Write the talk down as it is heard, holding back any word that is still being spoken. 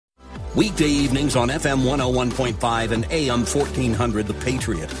Weekday evenings on FM 101.5 and AM 1400 The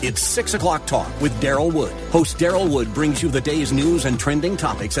Patriot. It's 6 o'clock talk with Daryl Wood. Host Daryl Wood brings you the day's news and trending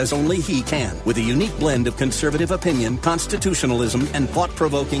topics as only he can, with a unique blend of conservative opinion, constitutionalism, and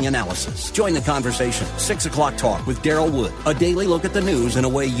thought-provoking analysis. Join the conversation. 6 o'clock talk with Daryl Wood. A daily look at the news in a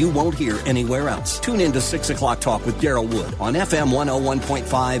way you won't hear anywhere else. Tune in to 6 o'clock talk with Daryl Wood on FM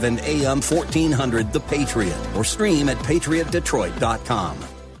 101.5 and AM 1400 The Patriot, or stream at patriotdetroit.com.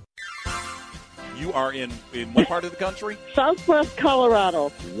 You are in what part of the country? Southwest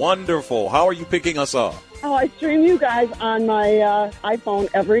Colorado. Wonderful. How are you picking us up? Oh, I stream you guys on my iPhone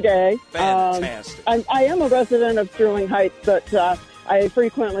every day. Fantastic. I am a resident of Sterling Heights, but I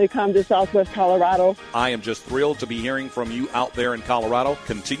frequently come to Southwest Colorado. I am just thrilled to be hearing from you out there in Colorado.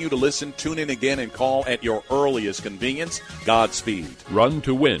 Continue to listen, tune in again, and call at your earliest convenience. Godspeed. Run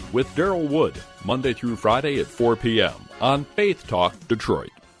to Win with Daryl Wood, Monday through Friday at 4 p.m. on Faith Talk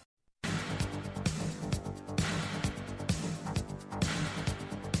Detroit.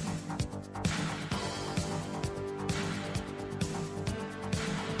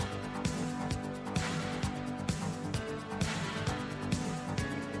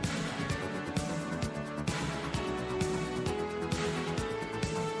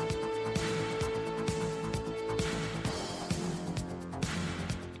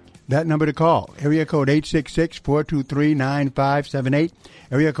 That number to call, area code 866-423-9578,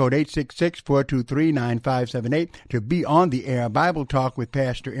 area code 866-423-9578, to be on the air, Bible Talk with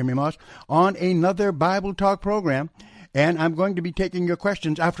Pastor Emery Moss, on another Bible Talk program. And I'm going to be taking your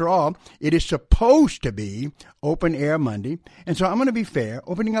questions. After all, it is supposed to be Open Air Monday. And so I'm going to be fair,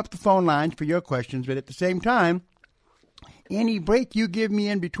 opening up the phone lines for your questions, but at the same time, any break you give me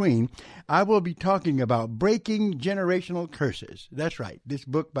in between, I will be talking about breaking generational curses. That's right. This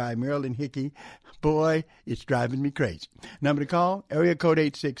book by Marilyn Hickey, boy, it's driving me crazy. Number to call, area code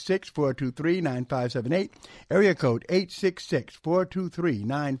 866-423-9578, area code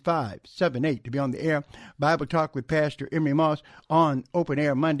 866-423-9578 to be on the air. Bible Talk with Pastor Emery Moss on Open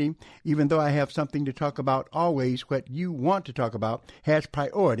Air Monday. Even though I have something to talk about, always what you want to talk about has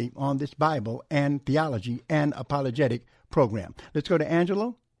priority on this Bible and theology and apologetic program. Let's go to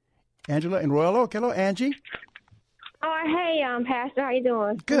Angela. Angela in Royal Oak. Hello, Angie. Oh, hey, Pastor. How you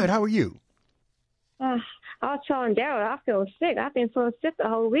doing? Good. How are you? I was telling Daryl I feel sick. I've been so sick the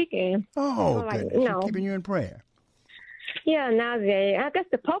whole weekend. Oh, so goodness. Keeping you in prayer. Yeah, nauseated. I guess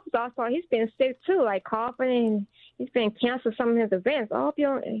the Pope's also, he's been sick too, like coughing, and he's been canceled some of his events. I hope he's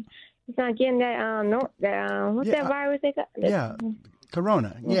not getting that, what's that virus they got? Yeah,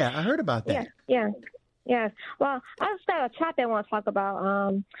 Corona. Yeah, I heard about that. Yeah. Yes. Well, I just got a topic I want to talk about. I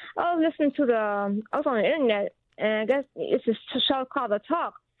was on the internet, and I guess it's a show called The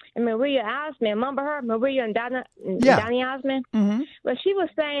Talk. And Maria Osmond, remember her? Maria and Donnie Osmond? Mm-hmm. But she was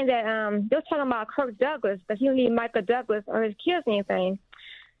saying that they were talking about Kirk Douglas, because he didn't leave Michael Douglas or his kids anything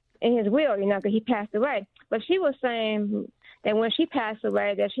in his will, because he passed away. But she was saying that when she passed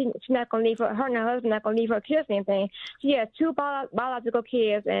away, that she's not going to leave her and her husband not going to leave her kids anything. She had two biological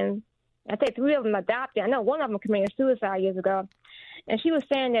kids, and I think three of them adopted. I know one of them committed suicide years ago. And she was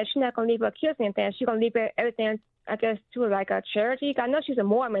saying that she's not going to leave her kids anything. She's going to leave everything, I guess, to like a charity. I know she's a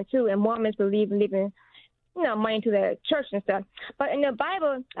Mormon, too, and Mormons believe in leaving, money to the church and stuff. But in the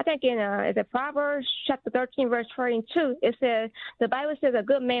Bible, I think in is it Proverbs chapter 13, verse 42, it says, the Bible says a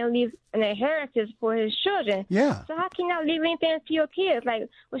good man leaves an inheritance for his children. Yeah. So how can you not leave anything to your kids? Like,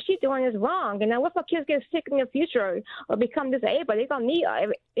 what she's doing is wrong. And now what if our kids get sick in the future or become disabled? They're going to need,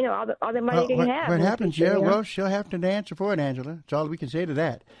 all the money they can have. What happens, well, she'll have to answer for it, Angela. That's all we can say to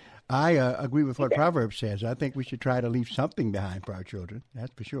that. I agree with what Proverbs says. I think we should try to leave something behind for our children.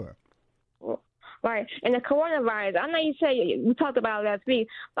 That's for sure. Right. And the coronavirus, I know you said we talked about it last week,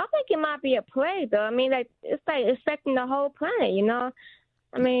 but I think it might be a plague, though. I mean, it's like affecting the whole planet, I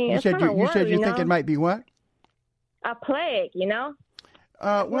mean, it's kind of You said you think it might be what? A plague, Well,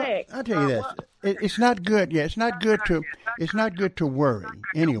 I'll tell you this. It's not good. Yeah, it's not good to worry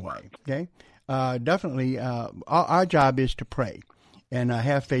anyway, okay? Definitely, our job is to pray and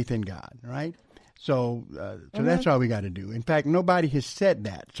have faith in God, right? So that's all we got to do. In fact, nobody has said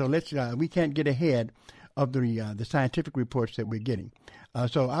that. So we can't get ahead of the scientific reports that we're getting.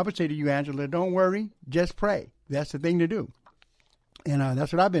 So I would say to you, Angela, don't worry, just pray. That's the thing to do. And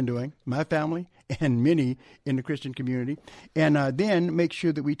that's what I've been doing, my family and many in the Christian community. And then make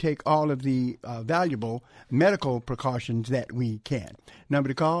sure that we take all of the valuable medical precautions that we can. Number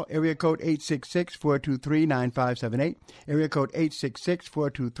to call, area code 866-423-9578. Area code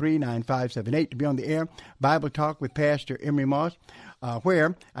 866-423-9578 to be on the air. Bible Talk with Pastor Emery Moss.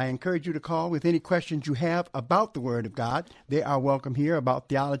 where I encourage you to call with any questions you have about the Word of God. They are welcome here, about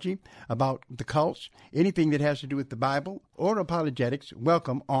theology, about the cults, anything that has to do with the Bible or apologetics,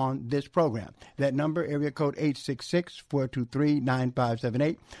 welcome on this program. That number, area code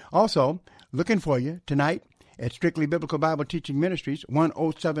 866-423-9578. Also, looking for you tonight at Strictly Biblical Bible Teaching Ministries,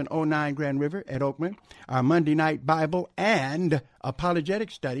 10709 Grand River at Oakland, our Monday night Bible and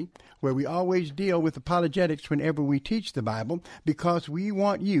apologetic study, where we always deal with apologetics whenever we teach the Bible, because we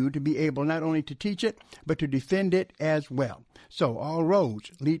want you to be able not only to teach it, but to defend it as well. So all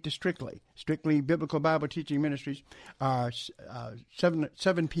roads lead to Strictly. Strictly Biblical Bible Teaching Ministries, our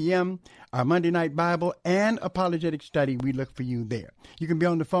 7 p.m., our Monday night Bible and apologetic study. We look for you there. You can be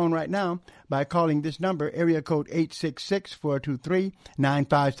on the phone right now by calling this number, area code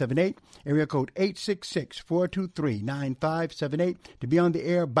 866-423-9578, area code 866-423-9578, to be on the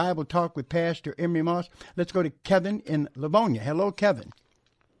air, Bible Talk with Pastor Emery Moss. Let's go to Kevin in Livonia. Hello, Kevin.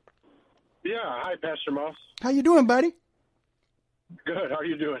 Yeah, hi, Pastor Moss. How you doing, buddy? Good. How are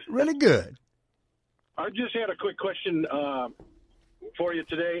you doing? Really good. I just had a quick question for you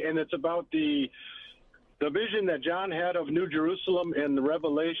today, and it's about the vision that John had of New Jerusalem and the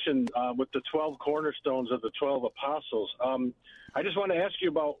Revelation with the 12 cornerstones of the 12 apostles. I just want to ask you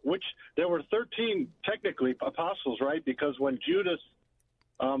about there were 13 technically apostles, right? Because when Judas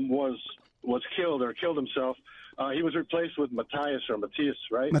was killed or killed himself, he was replaced with Matthias,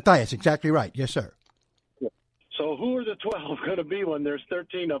 right? Matthias, exactly right. Yes, sir. So who are the 12 going to be when there's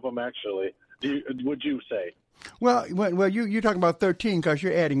 13 of them, actually, would you say? Well, you're talking about 13 because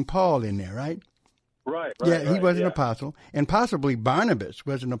you're adding Paul in there, right? Right. Yeah, he was an apostle, and possibly Barnabas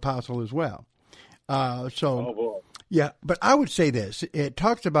was an apostle as well. Oh, boy. Yeah, but I would say this. It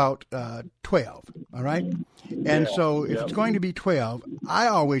talks about 12, all right? And so if it's going to be 12, I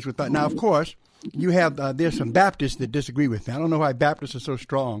always would thought, now, of course, you have, there's some Baptists that disagree with me. I don't know why Baptists are so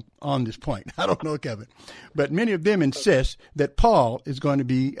strong on this point. I don't know, Kevin. But many of them insist that Paul is going to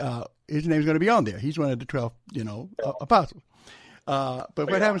be, his name is going to be on there. He's one of the 12, apostles. But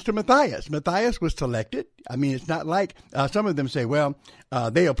what happens to Matthias? Matthias was selected. I mean, it's not like some of them say, well,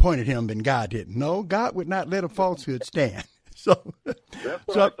 they appointed him and God didn't. No, God would not let a falsehood stand. So, that's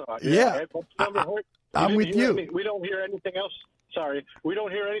what I thought. Yeah. I'm with you. We don't hear anything else. Sorry, we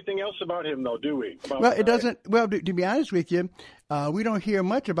don't hear anything else about him, though, do we? It doesn't. Well, to be honest with you, we don't hear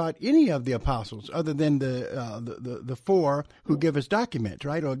much about any of the apostles other than the four who give us documents,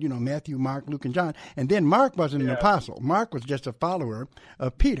 right? Or Matthew, Mark, Luke, and John. And then Mark wasn't an apostle. Mark was just a follower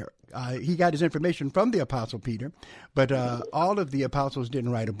of Peter. He got his information from the apostle Peter, but all of the apostles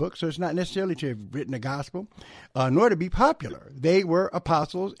didn't write a book, so it's not necessarily to have written a gospel, nor to be popular. They were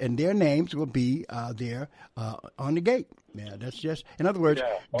apostles, and their names will be there on the gate. Yeah, that's just, in other words,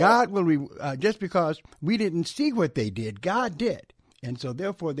 God will, just because we didn't see what they did, God did. And so,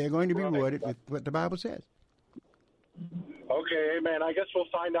 therefore, they're going to be rewarded with what the Bible says. Okay, amen. I guess we'll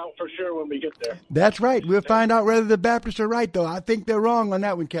find out for sure when we get there. That's right. We'll find out whether the Baptists are right, though. I think they're wrong on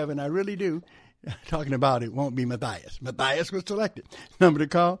that one, Kevin. I really do. Talking about it won't be Matthias. Matthias was selected. Number to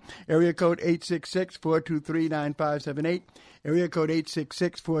call, area code 866-423-9578. Area code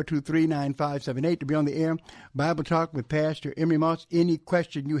 866-423-9578 to be on the air. Bible Talk with Pastor Emery Moss. Any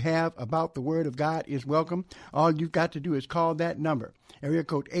question you have about the Word of God is welcome. All you've got to do is call that number. Area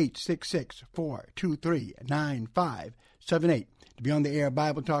code 866-423-9578 to be on the air.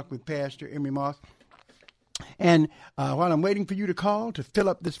 Bible Talk with Pastor Emery Moss. And while I'm waiting for you to call to fill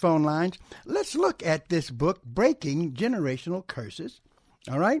up this phone lines, let's look at this book, Breaking Generational Curses,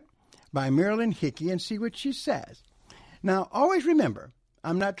 all right, by Marilyn Hickey, and see what she says. Now, always remember,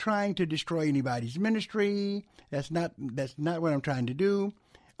 I'm not trying to destroy anybody's ministry. That's not what I'm trying to do.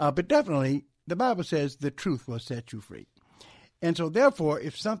 But definitely, the Bible says the truth will set you free. And so, therefore,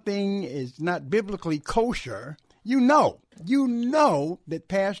 if something is not biblically kosher, you know that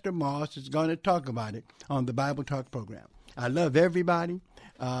Pastor Moss is going to talk about it on the Bible Talk program. I love everybody.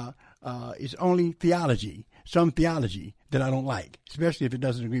 It's only some theology that I don't like, especially if it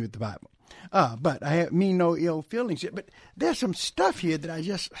doesn't agree with the Bible. But I mean no ill feelings. But there's some stuff here that I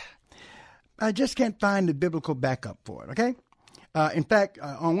just can't find the biblical backup for it, okay? In fact,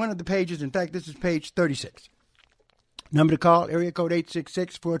 on one of the pages, this is page 36. Number to call, area code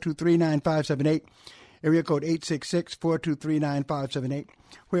 866-423-9578. Area code 866-423-9578,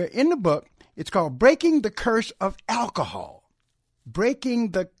 where in the book, it's called Breaking the Curse of Alcohol.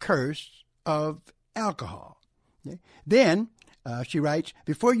 Breaking the Curse of Alcohol. Okay? Then, she writes,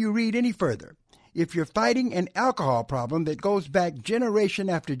 before you read any further, if you're fighting an alcohol problem that goes back generation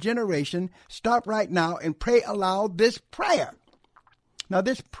after generation, stop right now and pray aloud this prayer. Now,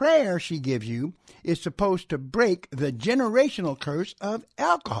 this prayer she gives you is supposed to break the generational curse of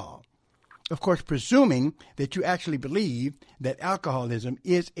alcohol. Of course, presuming that you actually believe that alcoholism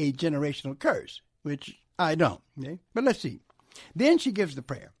is a generational curse, which I don't. Okay? But let's see. Then she gives the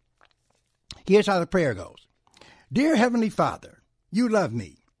prayer. Here's how the prayer goes. Dear Heavenly Father, you love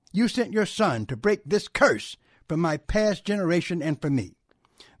me. You sent your son to break this curse from my past generation and for me.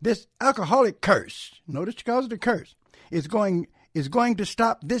 This alcoholic curse, notice she calls it a curse, is going to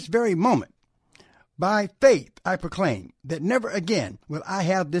stop this very moment. By faith, I proclaim that never again will I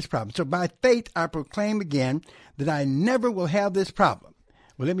have this problem. So by faith, I proclaim again that I never will have this problem.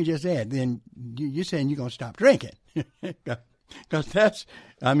 Well, let me just add, then you're saying you're going to stop drinking. Because it's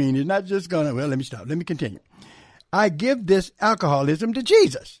not just going to, let me stop. Let me continue. I give this alcoholism to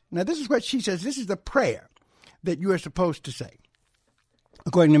Jesus. Now, this is what she says. This is the prayer that you are supposed to say,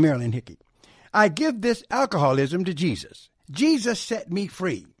 according to Marilyn Hickey. I give this alcoholism to Jesus. Jesus set me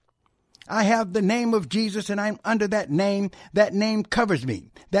free. I have the name of Jesus, and I'm under that name. That name covers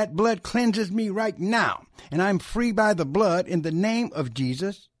me. That blood cleanses me right now, and I'm free by the blood in the name of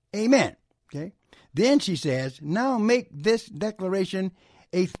Jesus. Amen. Okay. Then she says, now make this declaration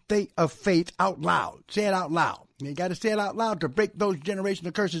of faith out loud. Say it out loud. You got to say it out loud to break those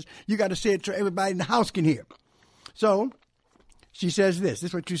generational curses. You got to say it so everybody in the house can hear. So she says this. This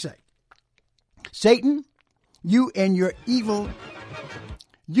is what you say. Satan, you and your evil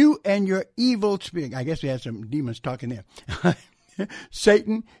spirit. I guess we had some demons talking there.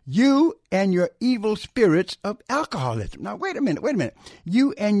 Satan, you and your evil spirits of alcoholism. Now, wait a minute.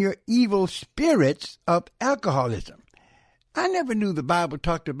 You and your evil spirits of alcoholism. I never knew the Bible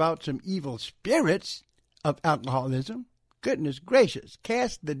talked about some evil spirits of alcoholism. Goodness gracious.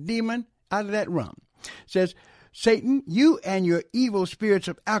 Cast the demon out of that rum. It says, Satan, you and your evil spirits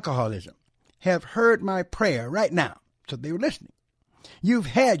of alcoholism have heard my prayer right now. So they were listening. You've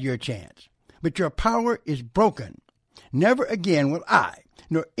had your chance, but your power is broken. Never again will I,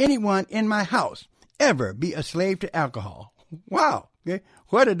 nor anyone in my house, ever be a slave to alcohol. Wow. Okay.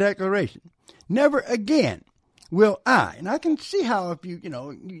 What a declaration. Never again will I. And I can see how if you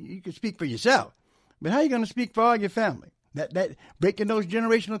can speak for yourself, but how are you going to speak for all your family? That breaking those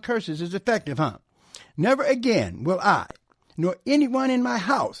generational curses is effective, huh? Never again will I, nor anyone in my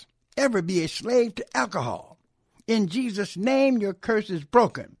house, ever be a slave to alcohol. In Jesus' name, your curse is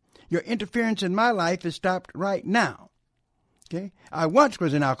broken. Your interference in my life is stopped right now. Okay? I once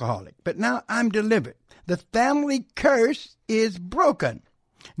was an alcoholic, but now I'm delivered. The family curse is broken.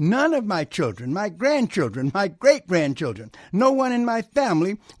 None of my children, my grandchildren, my great-grandchildren, no one in my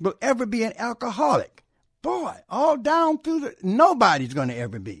family will ever be an alcoholic. Boy, all down through nobody's going to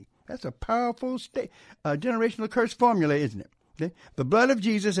ever be. That's a powerful generational curse formula, isn't it? Okay? The blood of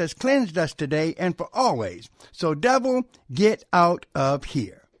Jesus has cleansed us today and for always. So, devil, get out of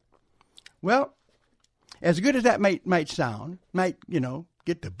here. Well, as good as that might sound,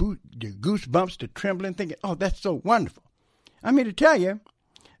 get the goosebumps to trembling, thinking, oh, that's so wonderful. I'm here to tell you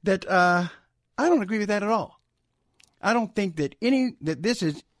that I don't agree with that at all. I don't think that this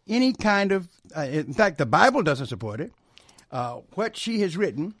is any kind of, in fact, the Bible doesn't support it. What she has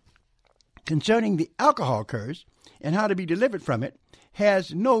written concerning the alcohol curse and how to be delivered from it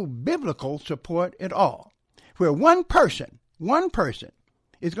has no biblical support at all. Where one person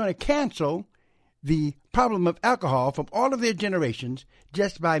is going to cancel the problem of alcohol from all of their generations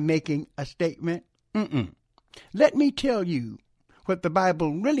just by making a statement. Let me tell you what the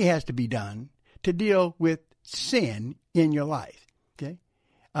Bible really has to be done to deal with sin in your life. Okay?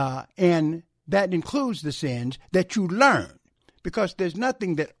 And that includes the sins that you learn, because there's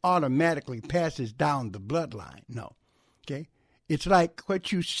nothing that automatically passes down the bloodline. No. Okay? It's like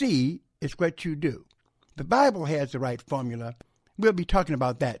what you see is what you do. The Bible has the right formula. We'll be talking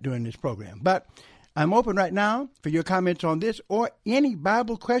about that during this program. But I'm open right now for your comments on this or any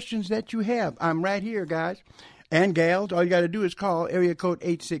Bible questions that you have. I'm right here, guys and gals. All you got to do is call area code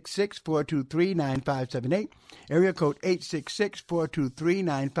 866-423-9578. Area code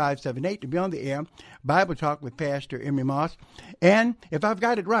 866-423-9578 to be on the air. Bible Talk with Pastor Emery Moss. And if I've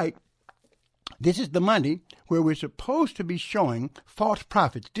got it right, this is the Monday where we're supposed to be showing false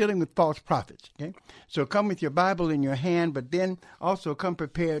prophets, dealing with false prophets. Okay, so come with your Bible in your hand, but then also come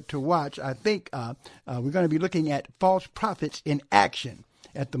prepared to watch. I think we're going to be looking at false prophets in action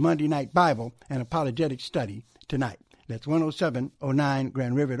at the Monday Night Bible and Apologetic Study tonight. That's 10709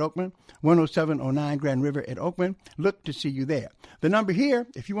 Grand River at Oakland, 10709 Grand River at Oakland. Look to see you there. The number here,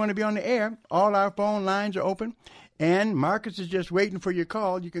 if you want to be on the air, all our phone lines are open. And Marcus is just waiting for your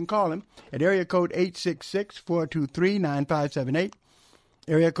call. You can call him at area code 866-423-9578.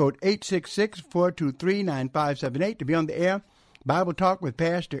 Area code 866-423-9578 to be on the air Bible Talk with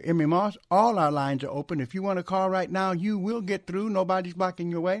Pastor Emery Moss. All our lines are open. If you want to call right now, you will get through. Nobody's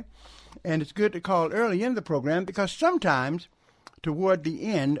blocking your way. And it's good to call early in the program because sometimes toward the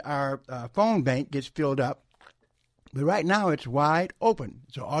end, our phone bank gets filled up. But right now, it's wide open.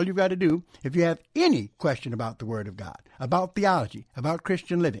 So all you've got to do, if you have any question about the Word of God, about theology, about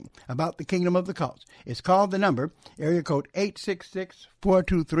Christian living, about the kingdom of the cults, it's called the number, area code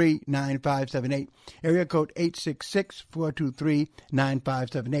 866-423-9578, area code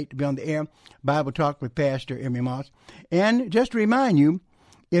 866-423-9578 to be on the air, Bible Talk with Pastor Emery Moss. And just to remind you,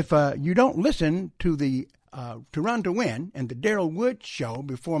 if you don't listen to the To Run to Win and the Daryl Wood show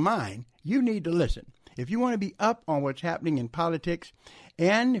before mine, you need to listen. If you want to be up on what's happening in politics,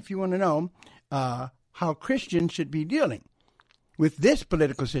 and if you want to know how Christians should be dealing with this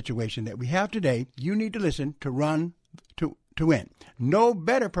political situation that we have today, you need to listen to Run to Win. No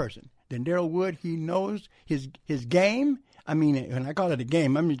better person than Daryl Wood. He knows his game. I mean, when I call it a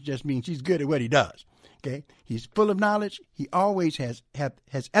game, I mean just means he's good at what he does. Okay, he's full of knowledge. He always has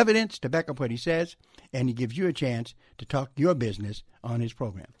evidence to back up what he says, and he gives you a chance to talk your business on his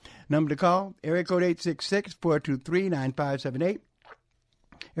program. Number to call, area code 866-423-9578,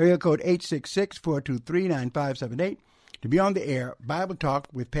 area code 866-423-9578, to be on the air, Bible Talk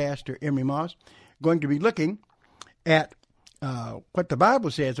with Pastor Emery Moss. Going to be looking at what the Bible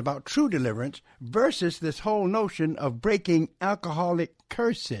says about true deliverance versus this whole notion of breaking alcoholic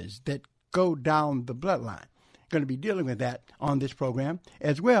curses that go down the bloodline. Going to be dealing with that on this program,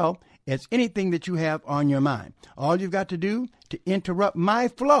 as well as anything that you have on your mind. All you've got to do to interrupt my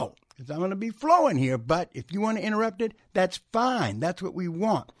flow, because I'm going to be flowing here, but if you want to interrupt it, that's fine. That's what we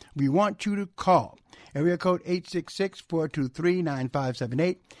want. We want you to call. Area code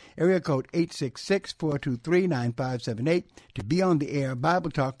 866-423-9578. Area code 866-423-9578 to be on the air,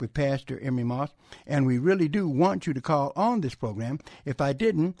 Bible Talk with Pastor Emery Moss. And we really do want you to call on this program. If I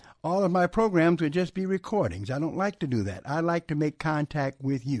didn't, all of my programs would just be recordings. I don't like to do that. I like to make contact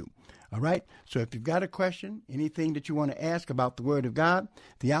with you. All right? So if you've got a question, anything that you want to ask about the Word of God,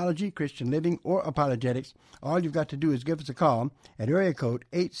 theology, Christian living, or apologetics, all you've got to do is give us a call at area code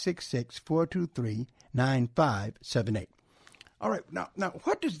 866-423-9578. All right, now,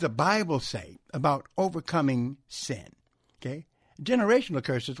 what does the Bible say about overcoming sin? Okay? Generational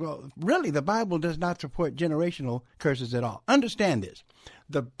curses, well, really, the Bible does not support generational curses at all. Understand this.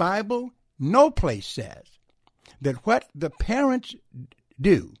 The Bible, no place says that what the parents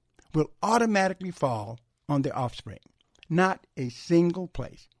do will automatically fall on their offspring. Not a single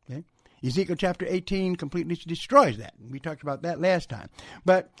place. Okay? Ezekiel chapter 18 completely destroys that. We talked about that last time.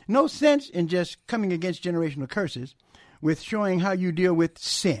 But no sense in just coming against generational curses with showing how you deal with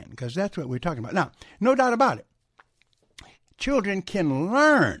sin, because that's what we're talking about. Now, no doubt about it. Children can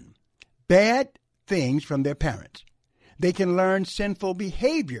learn bad things from their parents. They can learn sinful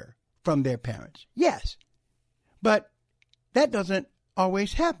behavior from their parents. Yes. But that doesn't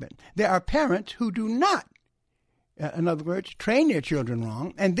always happen. There are parents who do not, in other words, train their children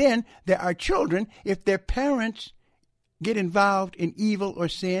wrong. And then there are children, if their parents get involved in evil or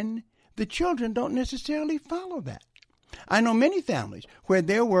sin, the children don't necessarily follow that. I know many families where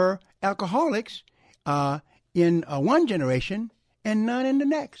there were alcoholics in one generation and none in the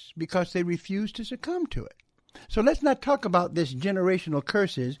next because they refused to succumb to it. So let's not talk about this generational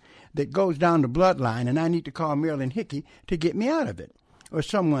curses that goes down the bloodline and I need to call Marilyn Hickey to get me out of it, or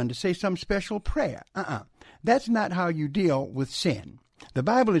someone to say some special prayer. That's not how you deal with sin. The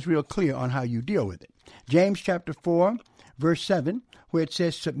Bible is real clear on how you deal with it. James chapter 4, verse 7, where it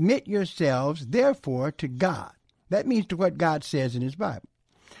says, "Submit yourselves, therefore, to God." That means to what God says in his Bible.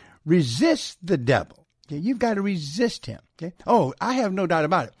 Resist the devil. Okay? You've got to resist him. Okay? Oh, I have no doubt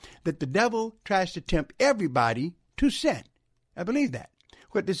about it, that the devil tries to tempt everybody to sin. I believe that.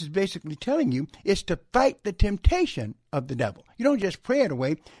 What this is basically telling you is to fight the temptation of the devil. You don't just pray it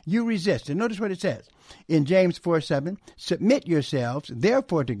away, you resist. And notice what it says in James 4:7, "Submit yourselves,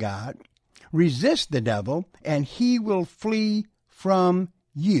 therefore, to God, resist the devil, and he will flee from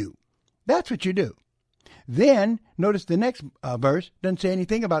you." That's what you do. Then, notice the next verse doesn't say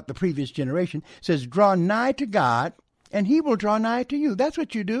anything about the previous generation. It says, "Draw nigh to God, and he will draw nigh to you." That's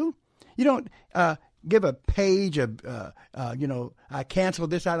what you do. You don't give a page of, I cancel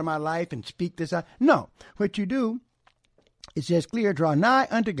this out of my life and speak this out. No. What you do, it says clear, "Draw nigh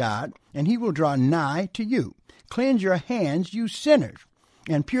unto God, and he will draw nigh to you. Cleanse your hands, you sinners,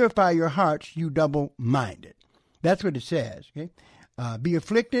 and purify your hearts, you double-minded." That's what it says. Okay? Be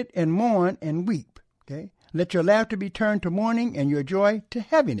afflicted and mourn and weep. Okay? Let your laughter be turned to mourning and your joy to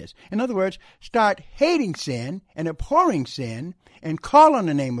heaviness. In other words, start hating sin and abhorring sin and call on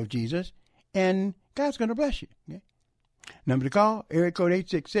the name of Jesus, and God's going to bless you. Okay? Number to call, area code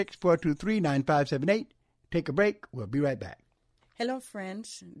 866-423-9578. Take a break. We'll be right back. Hello,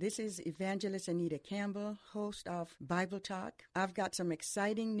 friends. This is Evangelist Anita Campbell, host of Bible Talk. I've got some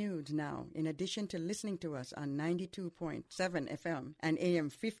exciting news now. In addition to listening to us on 92.7 FM and AM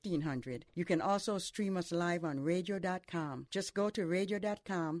 1500, you can also stream us live on radio.com. Just go to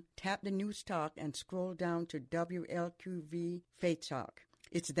radio.com, tap the News Talk, and scroll down to WLQV Faith Talk.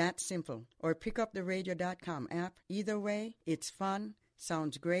 It's that simple. Or pick up the radio.com app. Either way, it's fun,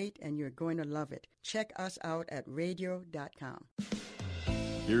 sounds great, and you're going to love it. Check us out at radio.com.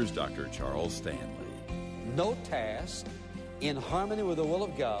 Here's Dr. Charles Stanley. No task in harmony with the will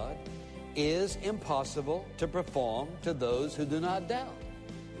of God is impossible to perform to those who do not doubt.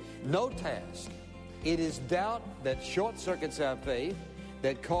 No task. It is doubt that short-circuits our faith,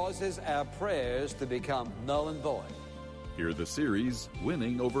 that causes our prayers to become null and void. Hear the series,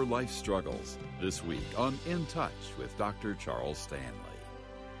 Winning Over Life Struggles, this week on In Touch with Dr. Charles Stanley.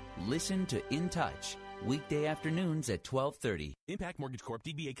 Listen to In Touch, weekday afternoons at 12:30. Impact Mortgage Corp.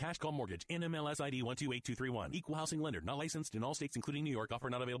 DBA Cash Call Mortgage. NMLS ID 128231. Equal housing lender. Not licensed in all states including New York.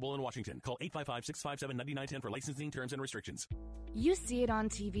 Offer not available in Washington. Call 855-657-9910 for licensing terms and restrictions. You see it on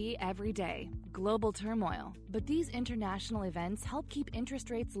TV every day. Global turmoil. But these international events help keep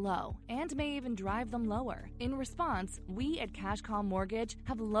interest rates low and may even drive them lower. In response, we at Cash Call Mortgage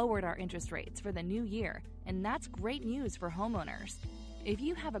have lowered our interest rates for the new year. And that's great news for homeowners. If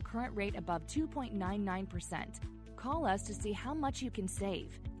you have a current rate above 2.99%, call us to see how much you can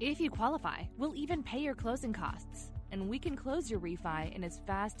save. If you qualify, we'll even pay your closing costs. And we can close your refi in as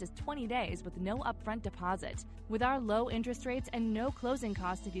fast as 20 days with no upfront deposit. With our low interest rates and no closing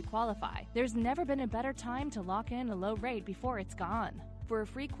costs if you qualify, there's never been a better time to lock in a low rate before it's gone. For a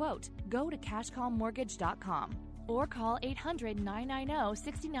free quote, go to cashcallmortgage.com or call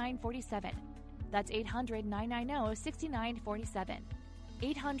 800-990-6947. That's 800-990-6947.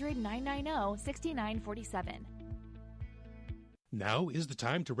 800-990-6947. Now is the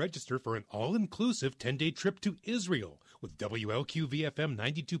time to register for an all-inclusive 10-day trip to Israel with WLQV-FM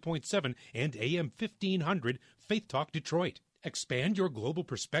 92.7 and AM 1500 Faith Talk Detroit. Expand your global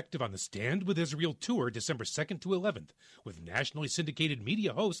perspective on the Stand with Israel tour December 2nd to 11th with nationally syndicated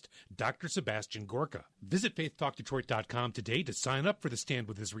media host Dr. Sebastian Gorka. Visit faithtalkdetroit.com today to sign up for the Stand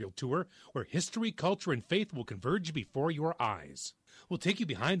with Israel tour, where history, culture, and faith will converge before your eyes. We'll take you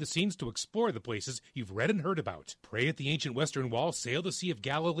behind the scenes to explore the places you've read and heard about. Pray at the ancient Western Wall, sail the Sea of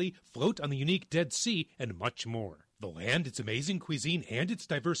Galilee, float on the unique Dead Sea, and much more. The land, its amazing cuisine, and its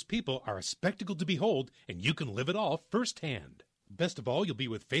diverse people are a spectacle to behold, and you can live it all firsthand. Best of all, you'll be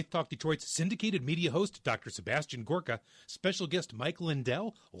with Faith Talk Detroit's syndicated media host, Dr. Sebastian Gorka, special guest Mike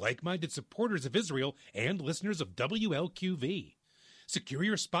Lindell, like-minded supporters of Israel, and listeners of WLQV. Secure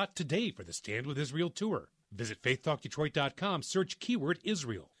your spot today for the Stand with Israel tour. Visit faithtalkdetroit.com, search keyword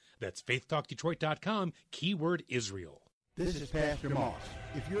Israel. That's faithtalkdetroit.com, keyword Israel. This is Pastor Moss.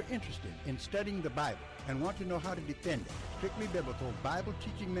 If you're interested in studying the Bible and want to know how to defend it, Strictly Biblical Bible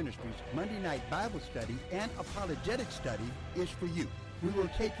Teaching Ministries Monday Night Bible Study and Apologetic Study is for you. We will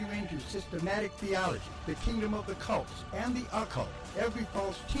take you into systematic theology, the kingdom of the cults, and the occult. Every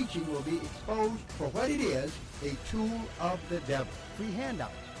false teaching will be exposed for what it is, a tool of the devil. Free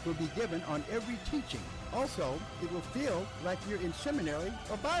handouts will be given on every teaching. Also, it will feel like you're in seminary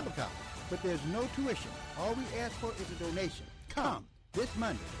or Bible college, but there's no tuition. All we ask for is a donation. Come this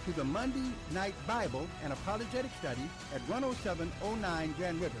Monday to the Monday Night Bible and Apologetic Study at 10709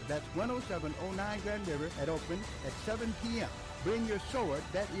 Grand River. That's 10709 Grand River at open at 7 p.m. Bring your sword,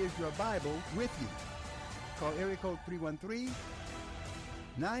 that is your Bible, with you. Call area code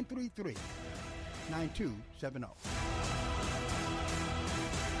 313-933-9270.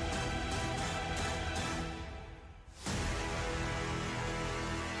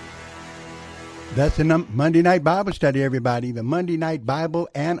 That's the Monday Night Bible Study, everybody. The Monday Night Bible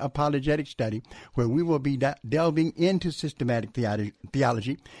and Apologetic Study, where we will be delving into systematic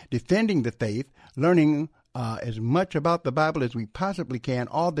theology, defending the faith, learning as much about the Bible as we possibly can,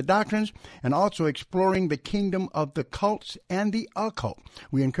 all the doctrines, and also exploring the kingdom of the cults and the occult.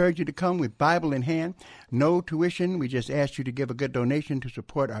 We encourage you to come with Bible in hand. No tuition. We just ask you to give a good donation to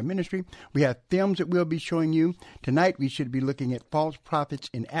support our ministry. We have films that we'll be showing you. Tonight we should be looking at false prophets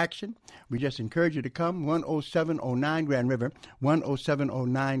in action. We just encourage you to come. 10709 Grand River,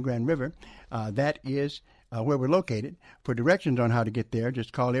 10709 Grand River. That is where we're located. For directions on how to get there,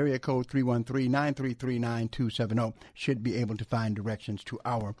 just call area code 313-933-9270. Should be able to find directions to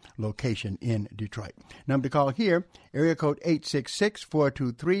our location in Detroit. Number to call here, area code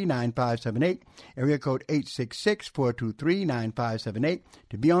 866-423-9578, area code 866-423-9578.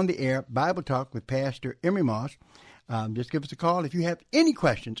 To be on the air, Bible Talk with Pastor Emery Moss. Just give us a call if you have any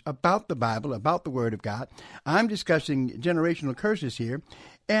questions about the Bible, about the Word of God. I'm discussing generational curses here.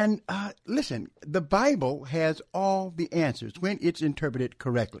 And listen, the Bible has all the answers when it's interpreted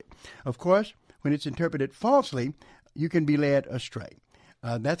correctly. Of course, when it's interpreted falsely, you can be led astray.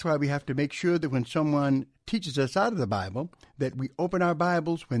 That's why we have to make sure that when someone teaches us out of the Bible, that we open our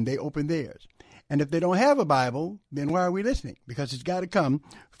Bibles when they open theirs. And if they don't have a Bible, then why are we listening? Because it's got to come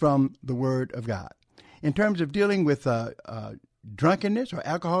from the Word of God. In terms of dealing with drunkenness or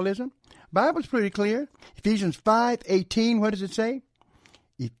alcoholism, Bible's pretty clear. Ephesians 5:18, what does it say?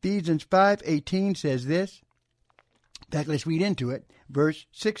 Ephesians 5:18 says this. In fact, let's read into it. Verse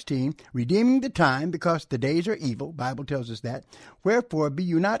 16, redeeming the time because the days are evil. Bible tells us that. Wherefore be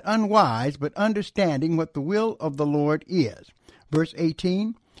you not unwise, but understanding what the will of the Lord is. Verse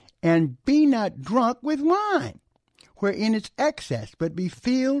 18, and be not drunk with wine, wherein is excess, but be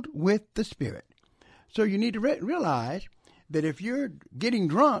filled with the Spirit. So you need to realize that if you're getting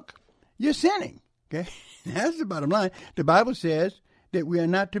drunk, you're sinning. Okay, that's the bottom line. The Bible says that we are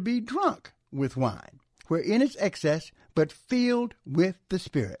not to be drunk with wine, wherein is excess, but filled with the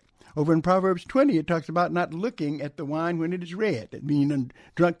Spirit. Over in Proverbs 20, it talks about not looking at the wine when it is red. That means you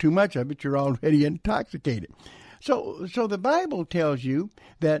drunk too much of it, you're already intoxicated. So the Bible tells you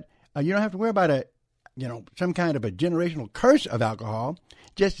that you don't have to worry about some kind of a generational curse of alcohol.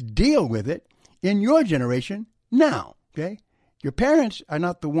 Just deal with it in your generation now. Okay, your parents are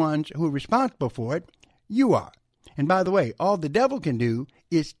not the ones who are responsible for it. You are. And by the way, all the devil can do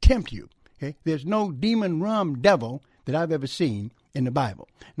is tempt you. Okay, there's no demon rum devil that I've ever seen in the Bible.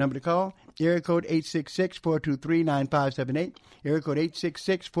 Number to call, area code 866-423-9578, area code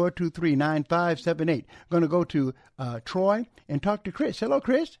 866-423-9578. Going to go to Troy and talk to Chris. Hello,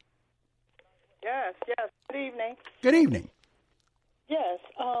 Chris. Yes. Good evening. Good evening. Yes.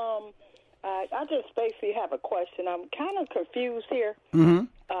 I just basically have a question. I'm kind of confused here. Mm-hmm.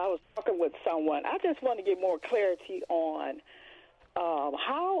 I was talking with someone. I just want to get more clarity on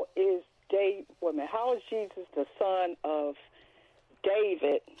how is Jesus the son of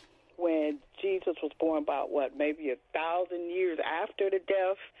David when Jesus was born about, maybe 1,000 years after the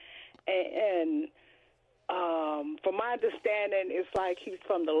death? And from my understanding, it's like he's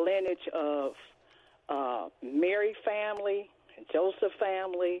from the lineage of Mary family and Joseph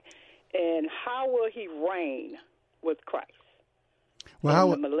family. And how will he reign with Christ in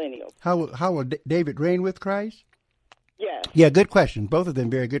the millennium? How will David reign with Christ? Yes. Yeah, good question. Both of them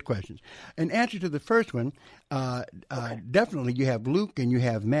very good questions. In answer to the first one, definitely you have Luke and you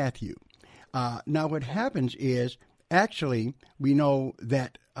have Matthew. Now what happens is, actually, we know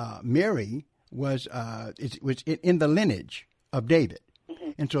that Mary was in the lineage of David.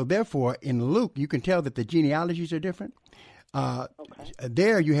 Mm-hmm. And so therefore, in Luke, you can tell that the genealogies are different.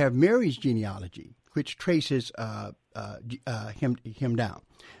 There you have Mary's genealogy, which traces him down.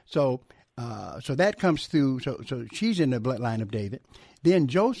 So that comes through. So she's in the bloodline of David. Then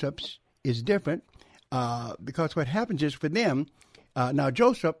Joseph's is different because what happens is for them. Now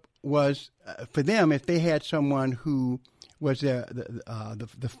Joseph was for them, if they had someone who was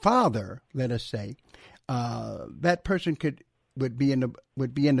the father, let us say, that person would be in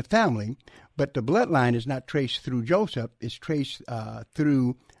the family, but the bloodline is not traced through Joseph. It's traced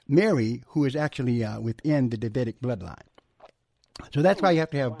through Mary, who is actually within the Davidic bloodline. So that's why you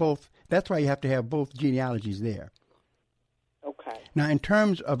have to have both. That's why you have to have both genealogies there. Okay. Now, in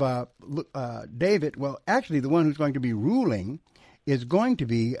terms of David, well, actually, the one who's going to be ruling is going to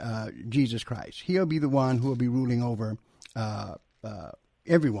be Jesus Christ. He'll be the one who will be ruling over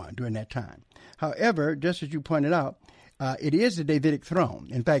everyone during that time. However, just as you pointed out, it is the Davidic throne.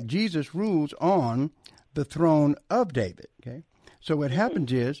 In fact, Jesus rules on the throne of David. Okay, so what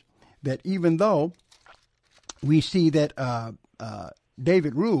happens is that even though we see that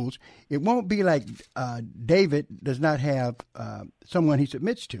David rules, it won't be like David does not have someone he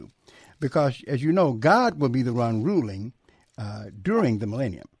submits to, because, as you know, God will be the one ruling during the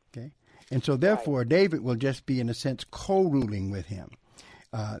millennium. Okay, and so therefore David will just be, in a sense, co-ruling with him.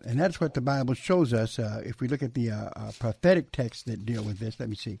 And that's what the Bible shows us. If we look at the prophetic texts that deal with this, let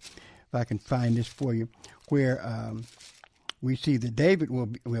me see if I can find this for you, where we see that David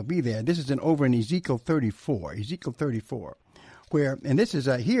will be there. This is over in Ezekiel 34. Ezekiel 34, where, and this is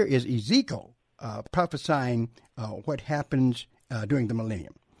here is Ezekiel prophesying what happens during the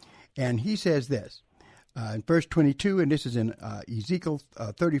millennium, and he says this in verse 22, and this is in Ezekiel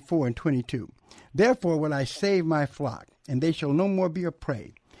 34 and 22. Therefore will I save my flock, and they shall no more be a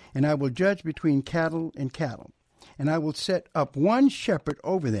prey, and I will judge between cattle and cattle, and I will set up one shepherd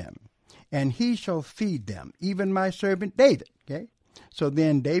over them, and he shall feed them, even my servant David. Okay, So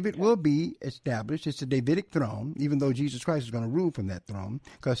then David will be established. It's the Davidic throne, even though Jesus Christ is going to rule from that throne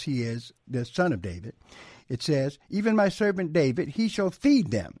because he is the son of David. It says, even my servant David, he shall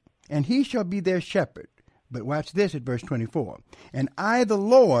feed them, and he shall be their shepherd. But watch this at verse 24. And I, the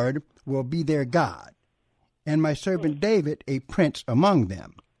Lord, will be their God, and my servant David a prince among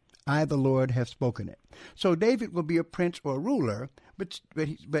them. I, the Lord, have spoken it. So David will be a prince or a ruler, but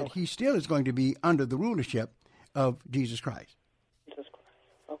he still is going to be under the rulership of Jesus Christ. Jesus Christ.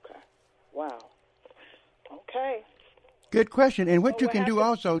 Okay. Wow. Okay. Good question. And what you can do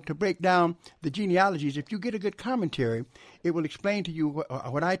also to break down the genealogies, if you get a good commentary, it will explain to you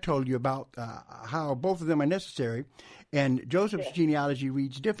what I told you about how both of them are necessary. And Joseph's genealogy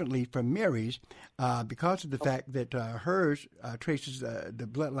reads differently from Mary's because of the fact that hers traces the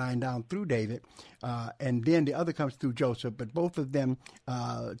bloodline down through David, and then the other comes through Joseph. But both of them,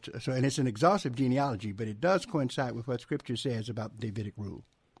 and it's an exhaustive genealogy, but it does coincide with what Scripture says about the Davidic rule.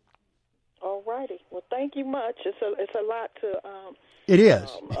 All righty. Well, thank you much. It's a lot to it is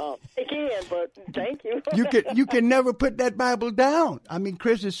take in, but thank you. you can never put that Bible down. I mean,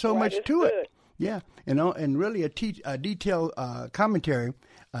 Chris, there's so much to it. Yeah, and really a detailed commentary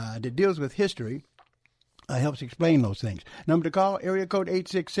that deals with history helps explain those things. Number to call, area code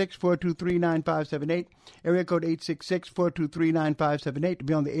 866-423-9578, area code 866-423-9578 to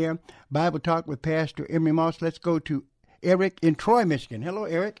be on the air. Bible Talk with Pastor Emery Moss. Let's go to Eric in Troy, Michigan. Hello,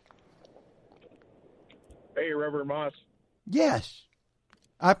 Eric. Hey, Reverend Moss. Yes.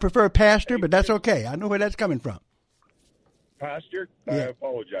 I prefer pastor, but that's okay. I know where that's coming from. Pastor? Yeah. I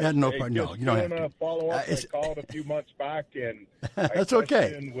apologize. No, you don't have to. Follow up. I called a few months back, and that's I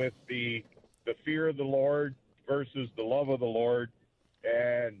okay. With the fear of the Lord versus the love of the Lord,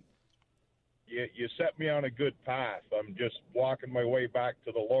 and you set me on a good path. I'm just walking my way back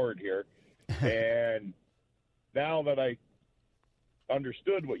to the Lord here, and now that I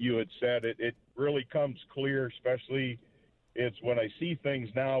understood what you had said, it really comes clear, especially it's when I see things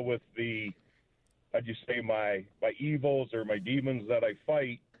now with my evils or my demons that I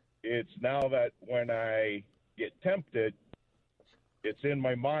fight. It's now that when I get tempted, it's in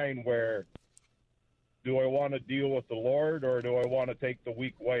my mind where do I want to deal with the Lord or do I want to take the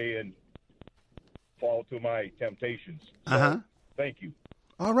weak way and fall to my temptations? So, thank you.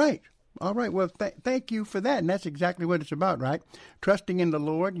 All right. Well, thank you for that. And that's exactly what it's about, right? Trusting in the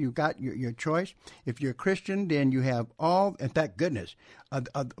Lord. You got your choice. If you're a Christian, then you have all, and thank goodness, one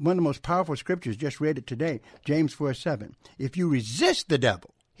of the most powerful scriptures, just read it today, James 4:7. If you resist the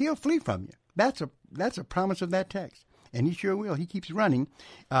devil, he'll flee from you. That's a promise of that text. And he sure will. He keeps running.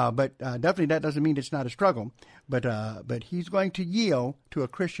 But definitely that doesn't mean it's not a struggle. But he's going to yield to a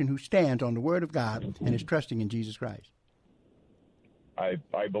Christian who stands on the Word of God and is trusting in Jesus Christ. I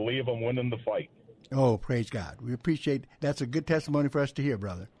believe I'm winning the fight. Oh, praise God. We appreciate that's a good testimony for us to hear,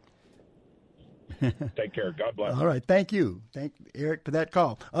 brother. Take care. God bless. All right. Thank you. Thank Eric for that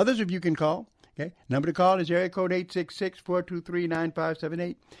call. Others of you can call. Okay. Number to call is area code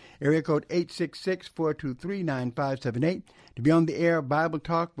 866-423-9578. Area code 866-423-9578. To be on the air, Bible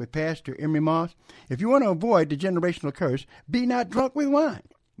Talk with Pastor Emery Moss. If you want to avoid the generational curse, be not drunk with wine.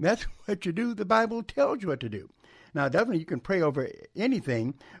 That's what you do. The Bible tells you what to do. Now, definitely you can pray over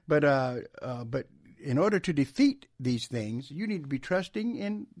anything, but in order to defeat these things, you need to be trusting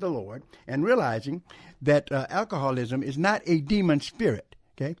in the Lord and realizing that alcoholism is not a demon spirit,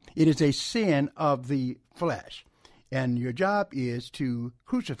 okay? It is a sin of the flesh, and your job is to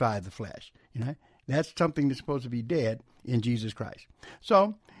crucify the flesh, you know? That's something that's supposed to be dead in Jesus Christ.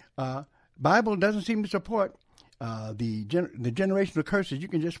 So, Bible doesn't seem to support the generational curses. You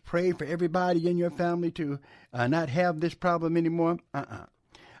can just pray for everybody in your family to not have this problem anymore.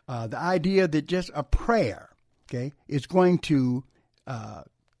 The idea that just a prayer, okay, is going to,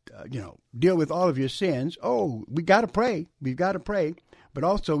 deal with all of your sins. Oh, we got to pray. We've got to pray. But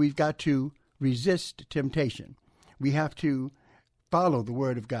also we've got to resist temptation. We have to follow the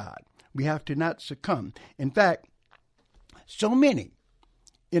Word of God. We have to not succumb. In fact, so many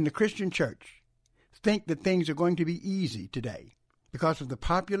in the Christian church think that things are going to be easy today because of the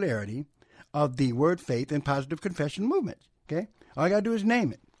popularity of the word faith and positive confession movements, okay? All I got to do is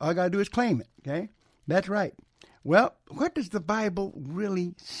name it. All I got to do is claim it, okay? That's right. Well, what does the Bible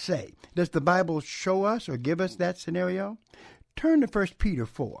really say? Does the Bible show us or give us that scenario? Turn to 1 Peter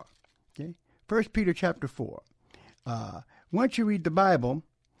 4, okay? 1 Peter chapter 4. Once you read the Bible,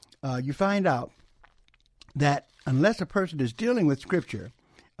 you find out that unless a person is dealing with Scripture,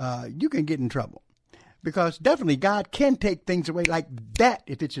 you can get in trouble. Because definitely God can take things away like that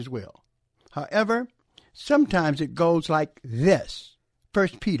if it's His will. However, sometimes it goes like this. 1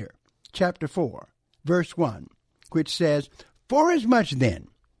 Peter chapter 4, verse 1, which says, Forasmuch then,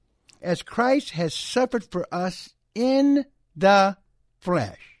 as Christ has suffered for us in the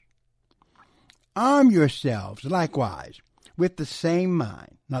flesh, arm yourselves likewise with the same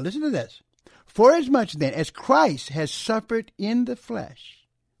mind. Now listen to this. Forasmuch then, as Christ has suffered in the flesh,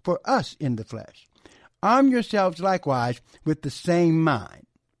 for us in the flesh, arm yourselves likewise with the same mind.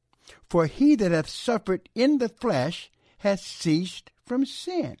 For he that hath suffered in the flesh has ceased from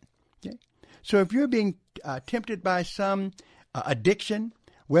sin. Okay? So if you're being tempted by some addiction,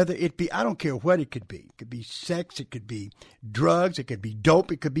 whether it be, I don't care what it could be. It could be sex, it could be drugs, it could be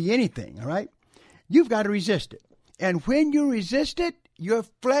dope, it could be anything, all right? You've got to resist it. And when you resist it, your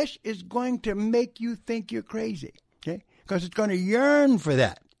flesh is going to make you think you're crazy, okay? Because it's going to yearn for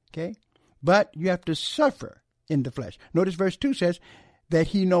that, okay? But you have to suffer in the flesh. Notice verse 2 says that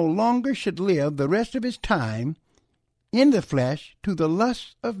he no longer should live the rest of his time in the flesh to the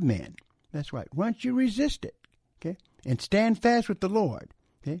lusts of men. That's right. Once you resist it, okay, and stand fast with the Lord,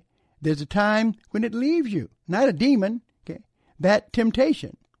 okay, there's a time when it leaves you, not a demon, okay, that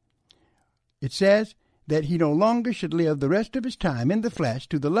temptation. It says that he no longer should live the rest of his time in the flesh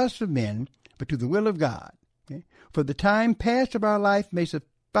to the lusts of men, but to the will of God. Okay? For the time past of our life may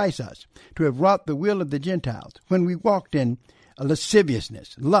suffice us to have wrought the will of the Gentiles, when we walked in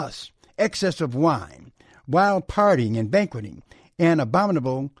lasciviousness, lust, excess of wine, wild partying and banqueting, and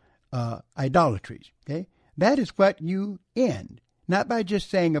abominable idolatries. Okay? That is what you end, not by just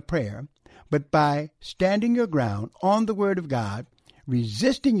saying a prayer, but by standing your ground on the Word of God,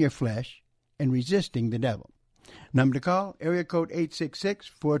 resisting your flesh, and resisting the devil. Number to call, area code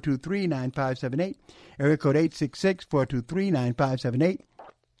 866-423-9578, area code 866-423-9578.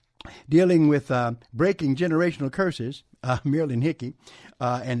 Dealing with breaking generational curses, Marilyn Hickey,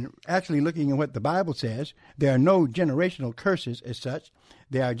 and actually looking at what the Bible says, there are no generational curses as such.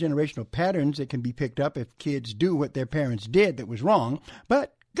 There are generational patterns that can be picked up if kids do what their parents did that was wrong.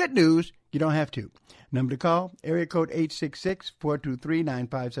 But good news, you don't have to. Number to call, area code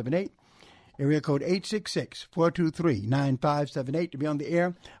 866-423-9578. Area code 866-423-9578 to be on the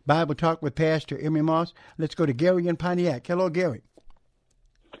air. Bible Talk with Pastor Emery Moss. Let's go to Gary in Pontiac. Hello, Gary.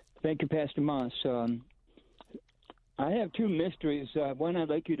 Thank you, Pastor Moss. I have two mysteries. One I'd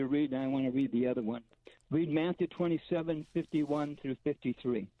like you to read, and I want to read the other one. Read Matthew 27:51 through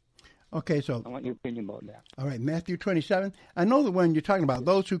 53. Okay, so I want your opinion about that. All right, Matthew 27. I know the one you're talking about,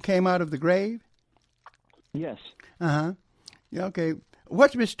 those who came out of the grave? Yes. Uh-huh. Yeah, okay.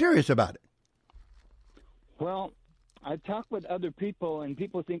 What's mysterious about it? Well, I've talked with other people, and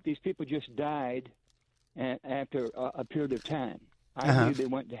people think these people just died after a period of time. I believe they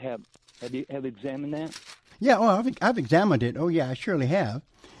went to heaven. Have you examined that? Yeah, well, I've examined it. Oh, yeah, I surely have.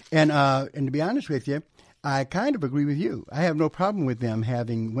 And to be honest with you, I kind of agree with you. I have no problem with them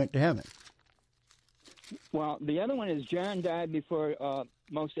having went to heaven. Well, the other one is John died before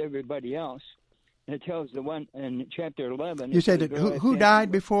most everybody else. And it tells the one in chapter 11. You said that who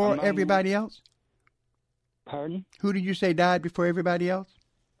died before everybody else? Pardon? Who did you say died before everybody else?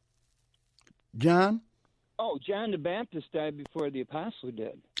 John? Oh, John the Baptist died before the apostle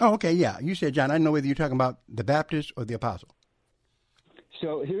did. Oh, okay, yeah. You said John. I don't know whether you're talking about the Baptist or the apostle.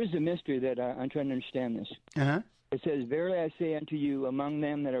 So here's the mystery that I'm trying to understand this. Uh-huh. It says, Verily I say unto you, among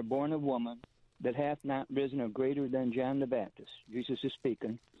them that are born of woman, that hath not risen a greater than John the Baptist. Jesus is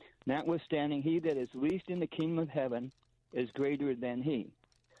speaking. Notwithstanding, he that is least in the kingdom of heaven is greater than he.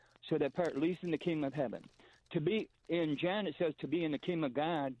 So that part, least in the kingdom of heaven. To be in John, it says to be in the kingdom of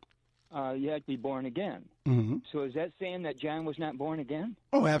God, you have to be born again. Mm-hmm. So is that saying that John was not born again?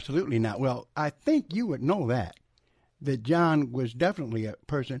 Oh, absolutely not. Well, I think you would know that John was definitely a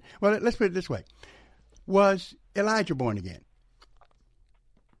person. Well, let's put it this way. Was Elijah born again?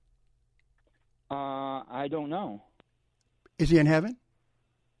 I don't know. Is he in heaven?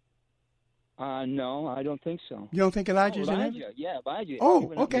 No, I don't think so. You don't think Elijah's in heaven? Yeah, Elijah.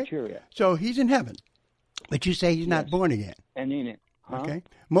 Oh, okay. So he's in heaven. But you say he's not born again. And Enoch. Huh? Okay.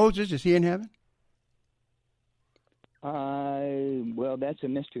 Moses, is he in heaven? Well, that's a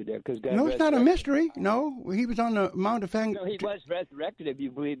mystery there. Cause God no, it's not a mystery. No, he was on the Mount of No, he was resurrected if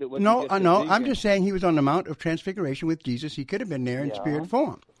you believe it was. No, I'm just saying he was on the Mount of Transfiguration with Jesus. He could have been there in spirit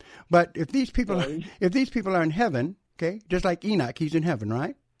form. But if these people are in heaven, okay, just like Enoch, he's in heaven,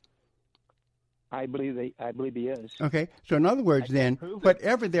 right? I believe he is. Okay, so in other words, then,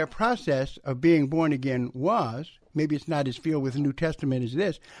 whatever their process of being born again was, maybe it's not as filled with the New Testament as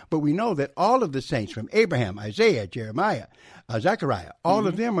this, but we know that all of the saints from Abraham, Isaiah, Jeremiah, Zechariah, all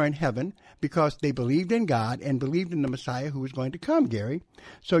of them are in heaven because they believed in God and believed in the Messiah who was going to come, Gary.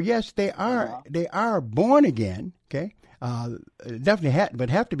 So yes, they are born again. Okay, definitely would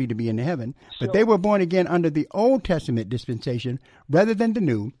have to be in heaven. Sure. But they were born again under the Old Testament dispensation rather than the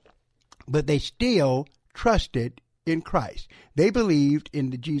New, but they still trusted in Christ. They believed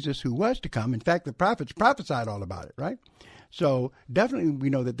in the Jesus who was to come. In fact, the prophets prophesied all about it, right? So definitely we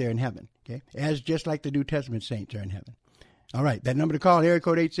know that they're in heaven, okay? As just like the New Testament saints are in heaven. All right, that number to call, area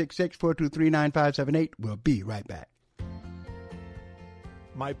code 866-423-9578. We'll be right back.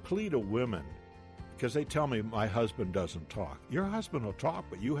 My plea to women, because they tell me my husband doesn't talk. Your husband will talk,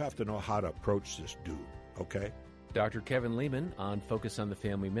 but you have to know how to approach this dude, okay? Dr. Kevin Lehman on Focus on the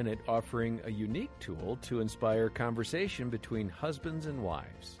Family Minute, offering a unique tool to inspire conversation between husbands and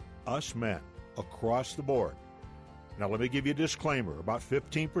wives. Us men, across the board. Now, let me give you a disclaimer. About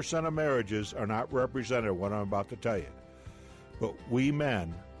 15% of marriages are not represented, what I'm about to tell you. But we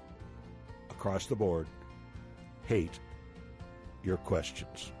men, across the board, hate your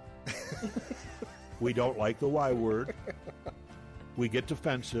questions. We don't like the Y word. We get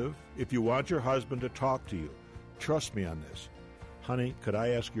defensive. If you want your husband to talk to you, trust me on this. Honey, could I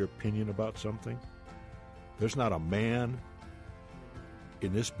ask your opinion about something? There's not a man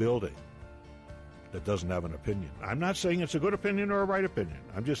in this building that doesn't have an opinion. I'm not saying it's a good opinion or a right opinion.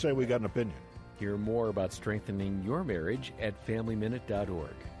 I'm just saying we got an opinion. Hear more about strengthening your marriage at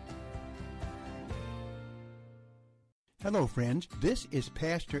FamilyMinute.org. Hello, friends. This is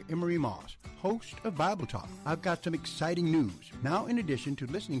Pastor Emery Moss, host of Bible Talk. I've got some exciting news. Now, in addition to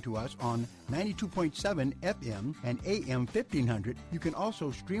listening to us on 92.7 FM and AM 1500, you can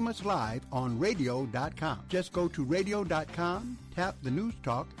also stream us live on radio.com. Just go to radio.com, tap the News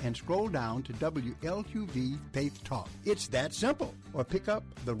Talk, and scroll down to WLQV Faith Talk. It's that simple. Or pick up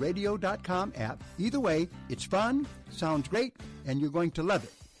the radio.com app. Either way, it's fun, sounds great, and you're going to love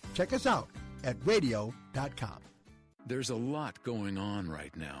it. Check us out at radio.com. There's a lot going on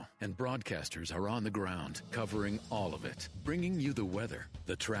right now, and broadcasters are on the ground covering all of it, bringing you the weather,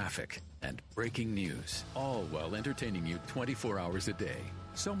 the traffic, and breaking news, all while entertaining you 24 hours a day.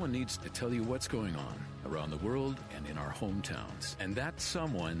 Someone needs to tell you what's going on around the world and in our hometowns, and that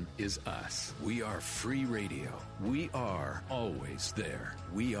someone is us. We are free radio. We are always there.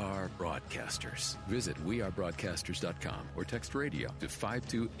 We are broadcasters. Visit wearebroadcasters.com or text radio to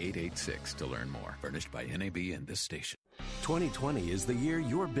 52886 to learn more. Furnished by NAB and this station. 2020 is the year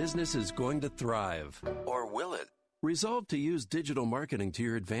your business is going to thrive. Or will it? Resolve to use digital marketing to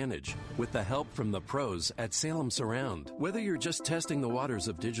your advantage with the help from the pros at Salem Surround. Whether you're just testing the waters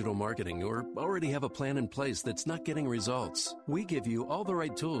of digital marketing or already have a plan in place that's not getting results, we give you all the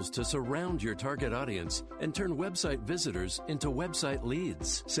right tools to surround your target audience and turn website visitors into website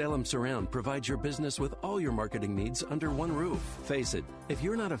leads. Salem Surround provides your business with all your marketing needs under one roof. Face it, if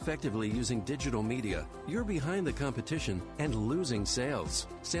you're not effectively using digital media, you're behind the competition and losing sales.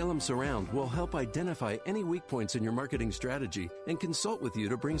 Salem Surround will help identify any weak points in your marketing strategy and consult with you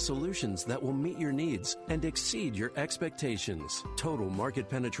to bring solutions that will meet your needs and exceed your expectations. Total market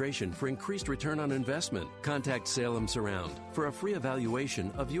penetration for increased return on investment. Contact Salem Surround for a free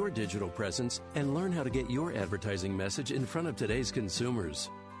evaluation of your digital presence and learn how to get your advertising message in front of today's consumers.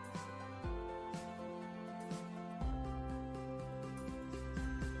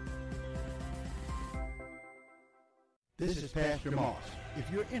 This is Pastor Moss. If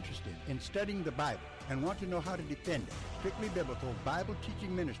you're interested in studying the Bible and want to know how to defend it, Strictly Biblical Bible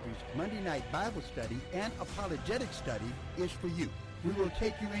Teaching Ministries Monday Night Bible Study and Apologetic Study is for you. We will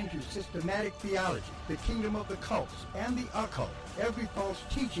take you into systematic theology, the kingdom of the cults, and the occult. Every false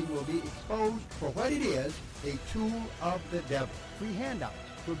teaching will be exposed for what it is, a tool of the devil. Free handouts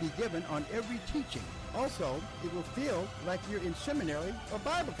will be given on every teaching. Also, it will feel like you're in seminary or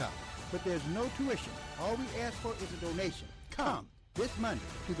Bible college, but there's no tuition. All we ask for is a donation. Come this Monday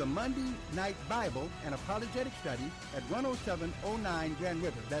to the Monday Night Bible and Apologetic Study at 10709 Grand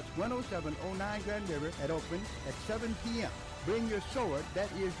River. That's 10709 Grand River at Oakland at 7 p.m. Bring your sword, that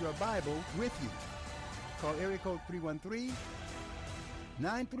is your Bible, with you. Call area code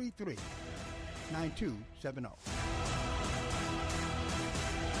 313-933-9270.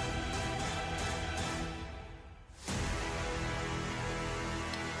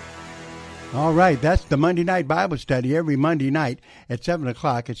 All right, that's the Monday Night Bible Study every Monday night at 7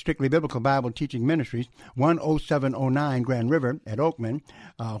 o'clock at Strictly Biblical Bible Teaching Ministries, 10709 Grand River at Oakland,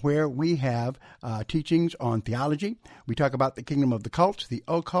 where we have teachings on theology. We talk about the kingdom of the cults, the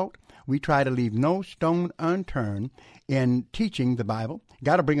occult. We try to leave no stone unturned in teaching the Bible.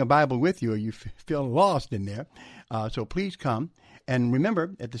 Got to bring a Bible with you or you feel lost in there. So please come. And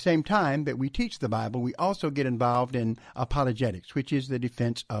remember, at the same time that we teach the Bible, we also get involved in apologetics, which is the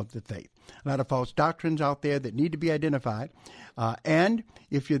defense of the faith. A lot of false doctrines out there that need to be identified. And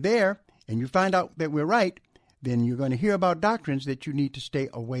if you're there and you find out that we're right, then you're going to hear about doctrines that you need to stay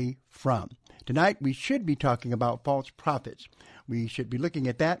away from. Tonight, we should be talking about false prophets. We should be looking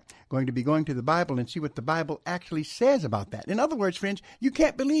at that, going to be going to the Bible and see what the Bible actually says about that. In other words, friends, you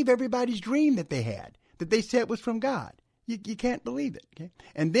can't believe everybody's dream that they had, that they said was from God. You can't believe it. Okay?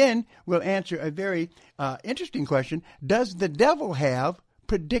 And then we'll answer a very interesting question. Does the devil have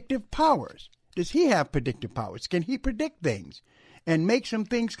predictive powers? Does he have predictive powers? Can he predict things and make some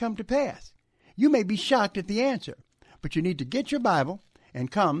things come to pass? You may be shocked at the answer, but you need to get your Bible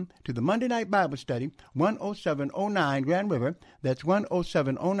and come to the Monday Night Bible Study, 10709 Grand River. That's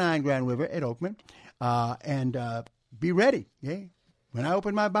 10709 Grand River at Oakman. And be ready. Okay? When I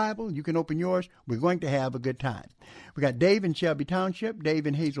open my Bible, you can open yours. We're going to have a good time. We got Dave in Shelby Township, Dave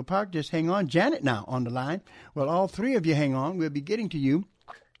in Hazel Park. Just hang on. Janet now on the line. Well, all three of you hang on. We'll be getting to you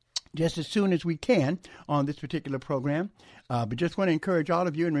just as soon as we can on this particular program. But just want to encourage all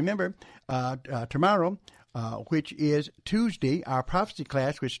of you. And remember, tomorrow, which is Tuesday, our prophecy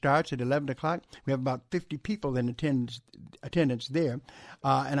class, which starts at 11 o'clock. We have about 50 people in attendance there.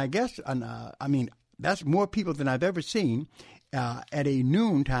 And I guess, that's more people than I've ever seen at a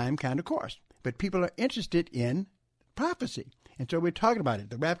noontime kind of course. But people are interested in prophecy. And so we're talking about it,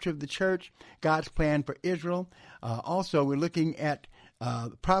 the rapture of the church, God's plan for Israel. Also, we're looking at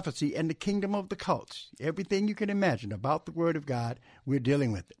prophecy and the kingdom of the cults. Everything you can imagine about the Word of God, we're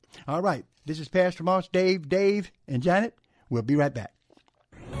dealing with it. All right, this is Pastor Moss, Dave, and Janet. We'll be right back.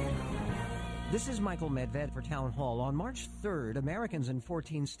 This is Michael Medved for Town Hall. On March 3rd, Americans in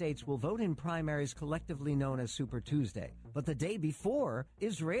 14 states will vote in primaries collectively known as Super Tuesday. But the day before,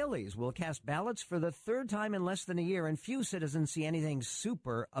 Israelis will cast ballots for the third time in less than a year, and few citizens see anything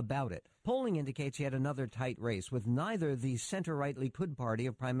super about it. Polling indicates yet another tight race, with neither the center-right Likud party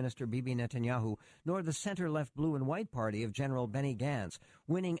of Prime Minister Bibi Netanyahu nor the center-left blue and white party of General Benny Gantz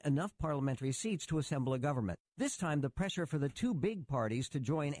winning enough parliamentary seats to assemble a government. This time, the pressure for the two big parties to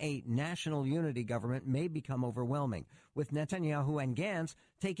join a national unity government may become overwhelming, with Netanyahu and Gantz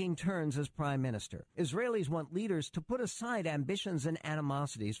taking turns as prime minister. Israelis want leaders to put aside ambitions and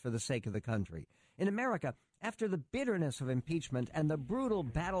animosities for the sake of the country. In America, after the bitterness of impeachment and the brutal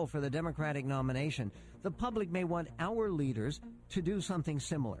battle for the Democratic nomination, the public may want our leaders to do something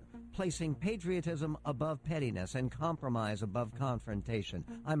similar, placing patriotism above pettiness and compromise above confrontation.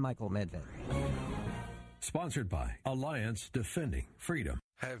 I'm Michael Medved. Sponsored by Alliance Defending Freedom.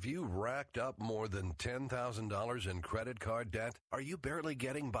 Have you racked up more than $10,000 in credit card debt? Are you barely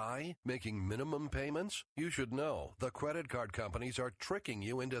getting by, making minimum payments? You should know the credit card companies are tricking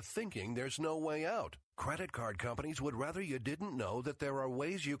you into thinking there's no way out. Credit card companies would rather you didn't know that there are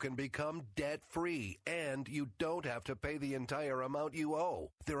ways you can become debt-free and you don't have to pay the entire amount you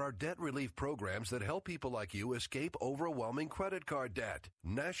owe. There are debt relief programs that help people like you escape overwhelming credit card debt.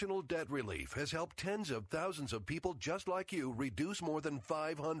 National Debt Relief has helped tens of thousands of people just like you reduce more than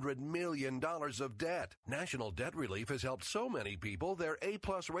 $500 million of debt. National Debt Relief has helped so many people they're A+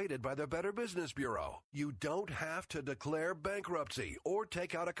 rated by the Better Business Bureau. You don't have to declare bankruptcy or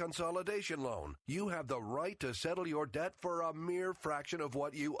take out a consolidation loan. You have the right to settle your debt for a mere fraction of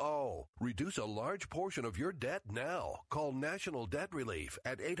what you owe. Reduce a large portion of your debt now. Call National Debt Relief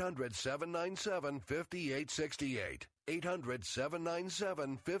at 800-797-5868.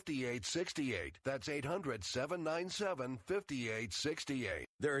 800-797-5868. That's 800-797-5868.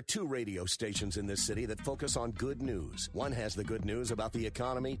 There are two radio stations in this city that focus on good news. One has the good news about the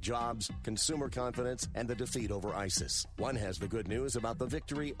economy, jobs, consumer confidence, and the defeat over ISIS. One has the good news about the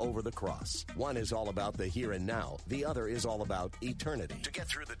victory over the cross. One is all about the here and now. The other is all about eternity. To get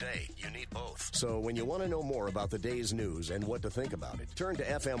through the day, you need both. So when you want to know more about the day's news and what to think about it, turn to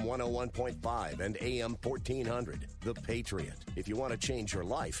FM 101.5 and AM 1400. The Patriot. If you want to change your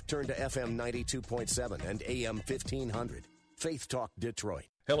life, turn to FM 92.7 and AM 1500. Faith Talk Detroit.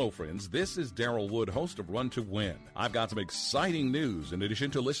 Hello, friends. This is Darrell Wood, host of Run to Win. I've got some exciting news in addition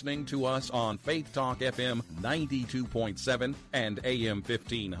to listening to us on Faith Talk FM 92.7 and AM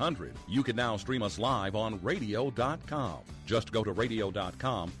 1500. You can now stream us live on radio.com. Just go to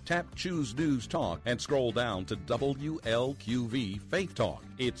radio.com, tap Choose News Talk, and scroll down to WLQV Faith Talk.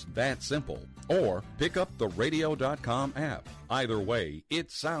 It's that simple. Or pick up the radio.com app. Either way,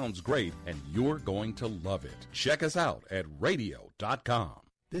 it sounds great, and you're going to love it. Check us out at radio.com.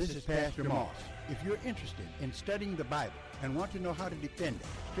 This is Pastor Moss. If you're interested in studying the Bible and want to know how to defend it,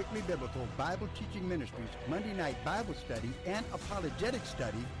 Strictly Biblical Bible Teaching Ministries Monday Night Bible Study and Apologetic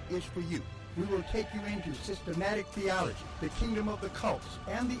Study is for you. We will take you into systematic theology, the kingdom of the cults,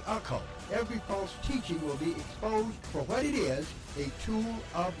 and the occult. Every false teaching will be exposed for what it is, a tool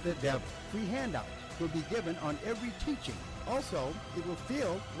of the devil. Free handouts will be given on every teaching. Also, it will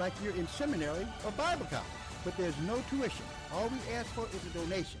feel like you're in seminary or Bible college. but there's no tuition. All we ask for is a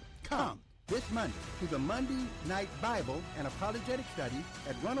donation. Come this Monday to the Monday Night Bible and Apologetic Study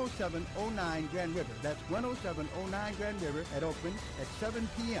at 10709 Grand River. That's 10709 Grand River at Oakland at 7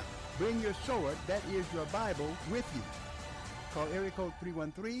 p.m. Bring your sword, that is your Bible, with you. Call area code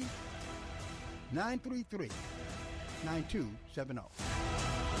 313-933-9270.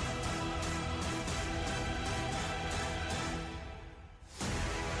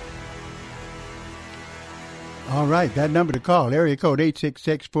 All right, that number to call, area code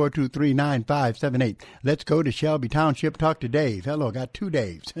 866-423-9578. Let's go to Shelby Township, talk to Dave. Hello, got two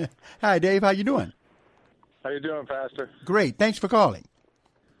Daves. Hi, Dave, how you doing? How you doing, Pastor? Great, thanks for calling.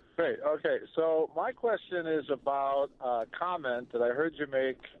 Great, okay. So my question is about a comment that I heard you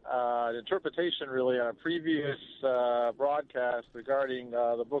make, an interpretation really on a previous broadcast regarding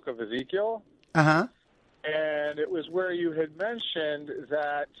the book of Ezekiel. Uh-huh. And it was where you had mentioned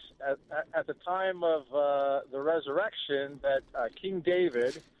that at the time of the resurrection, that King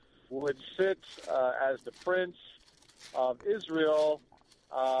David would sit as the prince of Israel,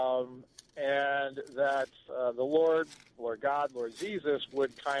 and that the Lord God, Lord Jesus,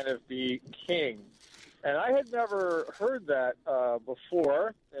 would kind of be king. And I had never heard that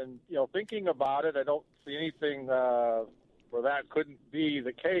before. And, thinking about it, I don't see anything where that couldn't be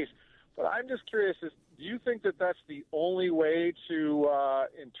the case. But I'm just curious, do you think that that's the only way to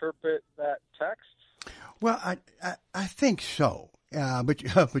interpret that text? Well, I think so. But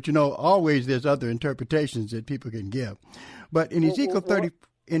always there's other interpretations that people can give. But in Ezekiel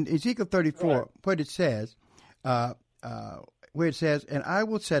 34, right, what it says, where it says, and I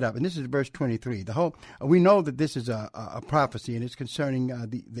will set up, and this is verse 23. We know that this is a prophecy, and it's concerning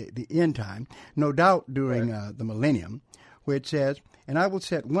the end time, no doubt during the millennium, where it says, and I will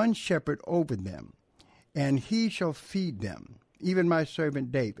set one shepherd over them, and he shall feed them, even my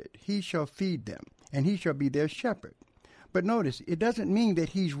servant David. He shall feed them, and he shall be their shepherd. But notice, it doesn't mean that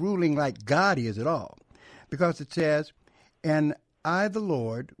he's ruling like God is at all, because it says, and I, the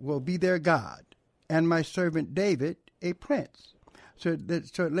Lord, will be their God, and my servant David a prince. So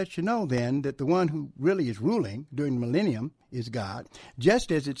it lets you know then that the one who really is ruling during the millennium is God,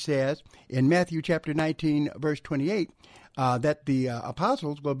 just as it says in Matthew chapter 19, verse 28, that the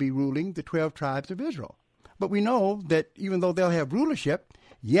apostles will be ruling the 12 tribes of Israel. But we know that even though they'll have rulership,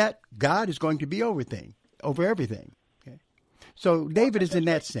 yet God is going to be over everything. Okay? So David is in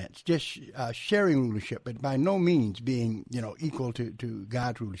that sense, just sharing rulership, but by no means being, equal to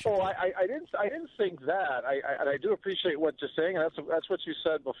God's rulership. Oh, I didn't think that. I do appreciate what you're saying, and that's what you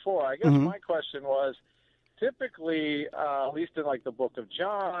said before. I guess my question was, typically, at least in like the book of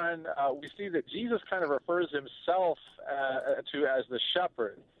John, we see that Jesus kind of refers himself to as the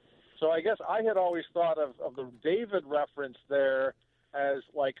shepherd. So I guess I had always thought of the David reference there as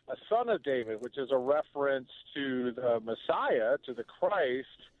like a son of David, which is a reference to the Messiah, to the Christ,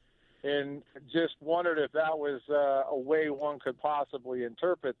 and just wondered if that was a way one could possibly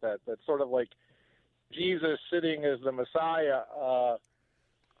interpret that sort of like Jesus sitting as the Messiah,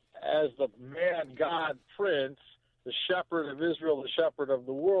 as the man, God, prince, the shepherd of Israel, the shepherd of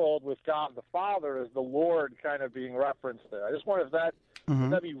the world, with God the Father as the Lord kind of being referenced there. I just wonder if that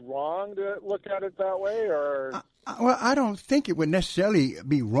would that be wrong to look at it that way, or? Well, I don't think it would necessarily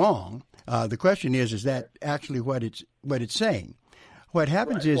be wrong. The question is that actually what it's saying? What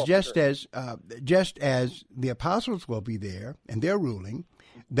happens is just as the apostles will be there and they're ruling,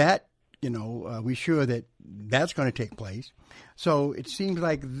 that we're sure that that's going to take place. So it seems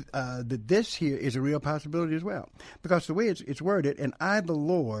like that this here is a real possibility as well, because the way it's worded, and I, the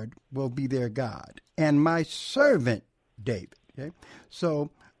Lord, will be their God, and my servant David. Okay, so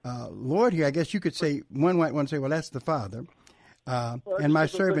Lord here, I guess you could say, one might want to say, well, that's the Father, and my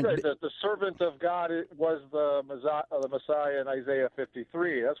servant. The servant of God was the Messiah in Isaiah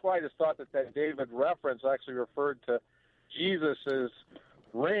 53. That's why I just thought that David reference actually referred to Jesus'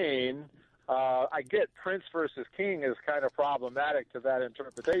 reign. I get prince versus king is kind of problematic to that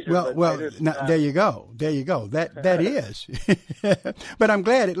interpretation. There you go. That is. But I'm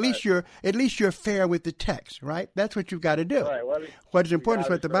glad at least you're fair with the text, right? That's what you've got to do. Right. What is important is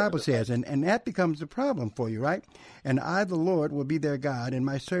what the Bible says, and that becomes the problem for you, right? And I, the Lord, will be their God, and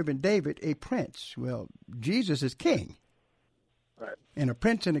my servant David a prince. Well, Jesus is king, right? And a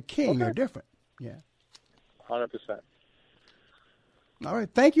prince and a king are different. Yeah, 100%. All right,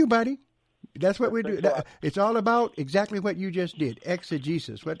 thank you, buddy. That's what we do. It's all about exactly what you just did,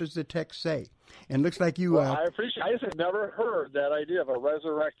 exegesis. What does the text say? And it looks like you... I appreciate. I just had never heard that idea of a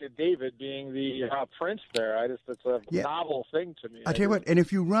resurrected David being the prince there. It's a novel thing to me. I tell you what, and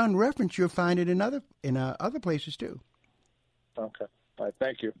if you run reference, you'll find it in other places too. Okay. All right,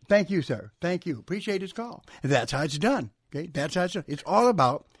 thank you. Thank you, sir. Thank you. Appreciate his call. That's how it's done. Okay, that's how it's done. It's all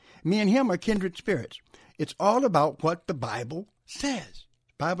about, me and him are kindred spirits. It's all about what the Bible says.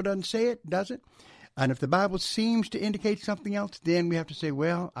 The Bible doesn't say it, does it? And if the Bible seems to indicate something else, then we have to say,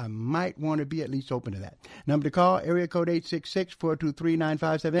 well, I might want to be at least open to that. Number to call, area code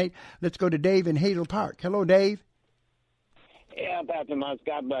 866-423-9578. Let's go to Dave in Hazel Park. Hello, Dave. Yeah, Pastor Mons,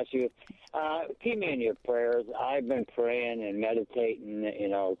 God bless you. Keep me in your prayers. I've been praying and meditating,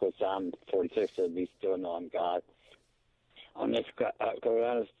 because I'm 46, so be still know I'm God. On this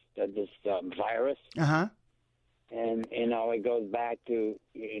virus. Uh-huh. And, it goes back to,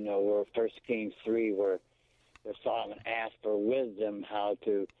 where 1 Kings 3, where Solomon asked for wisdom how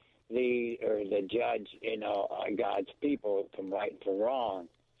to lead or to judge, God's people from right and from wrong.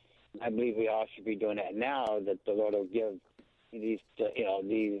 I believe we all should be doing that now, that the Lord will give these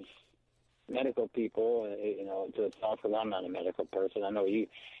medical people, to the South, because I'm not a medical person. I know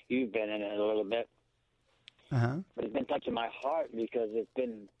you've been in it a little bit. Uh-huh. But it's been touching my heart because it's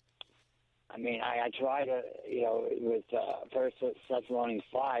been, I try to, with 1 Thessalonians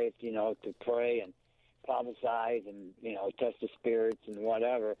 5, to pray and prophesy and, test the spirits and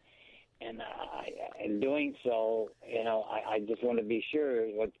whatever. And in doing so, I just want to be sure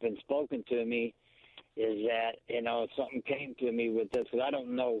what's been spoken to me is that, something came to me with this, because I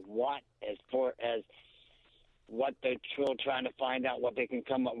don't know what, as far as what they're trying to find out, what they can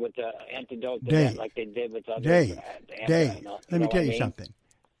come up with the antidote to that, like they did with other. Dave, let me tell you something.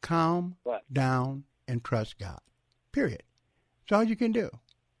 Calm down and trust God. Period. That's all you can do.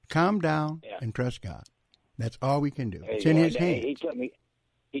 Calm down and trust God. That's all we can do. It's in His hands. He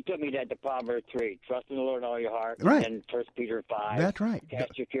took me to Proverbs 3. Trust in the Lord all your heart. Right. And 1 Peter 5. That's right.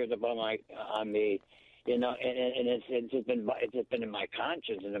 Cast your cares upon me. And it's just been in my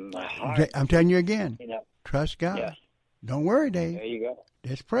conscience and in my heart. I'm telling you again. Trust God. Yeah. Don't worry, Dave. There you go.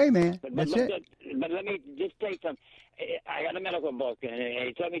 Just pray, man. That's it. But let me just take some. I got a medical book, and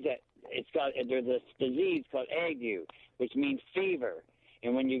he told me that there's this disease called ague, which means fever.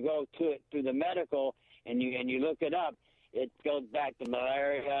 And when you go to it through the medical and you look it up, it goes back to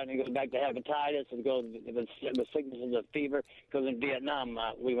malaria, and it goes back to hepatitis, and it goes the sicknesses of fever. Because in Vietnam,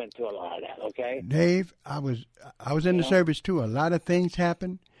 we went through a lot of that. Okay, Dave, I was in the service too. A lot of things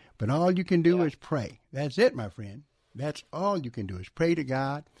happen, but all you can do is pray. That's it, my friend. That's all you can do is pray to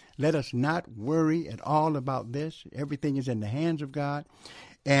God. Let us not worry at all about this. Everything is in the hands of God,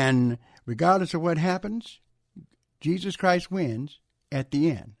 and regardless of what happens, Jesus Christ wins at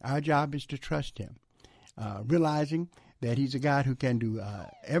the end. Our job is to trust Him, realizing that He's a God who can do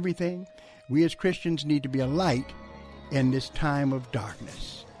everything. We as Christians need to be a light in this time of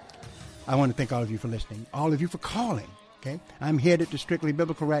darkness. I want to thank all of you for listening, all of you for calling. Okay, I'm headed to Strictly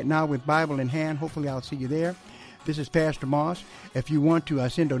Biblical right now with Bible in hand. Hopefully I'll see you there. This is Pastor Moss. If you want to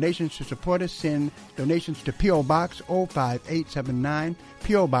send donations to support us, send donations to P.O. Box 05879,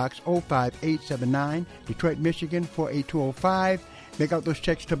 P.O. Box 05879, Detroit, Michigan 48205. Make out those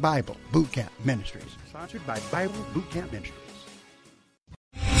checks to Bible Boot Camp Ministries. Sponsored by Bible Boot Camp Ministries.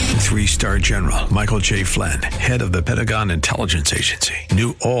 3-star General Michael J. Flynn, head of the Pentagon Intelligence Agency,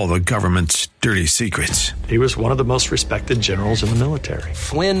 knew all the government's dirty secrets. He was one of the most respected generals in the military.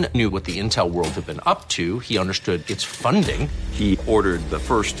 Flynn knew what the intel world had been up to. He understood its funding. He ordered the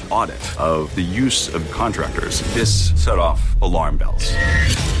first audit of the use of contractors. This set off alarm bells.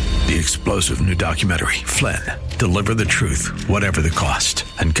 The explosive new documentary, Flynn, Deliver the Truth, Whatever the Cost,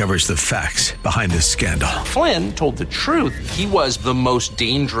 uncovers the facts behind this scandal. Flynn told the truth. He was the most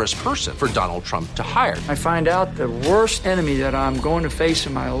dangerous person for Donald Trump to hire. I find out the worst enemy that I'm going to face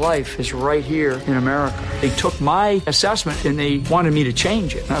in my life is right here in America. They took my assessment and they wanted me to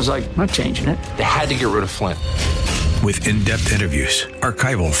change it. And I was like, I'm not changing it. They had to get rid of Flynn. With in-depth interviews,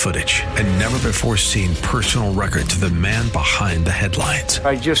 archival footage, and never-before-seen personal records of the man behind the headlines.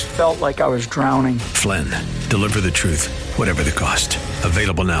 I just felt like I was drowning. Flynn, Deliver the Truth, Whatever the Cost.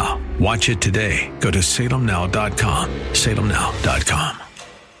 Available now. Watch it today. Go to salemnow.com. salemnow.com.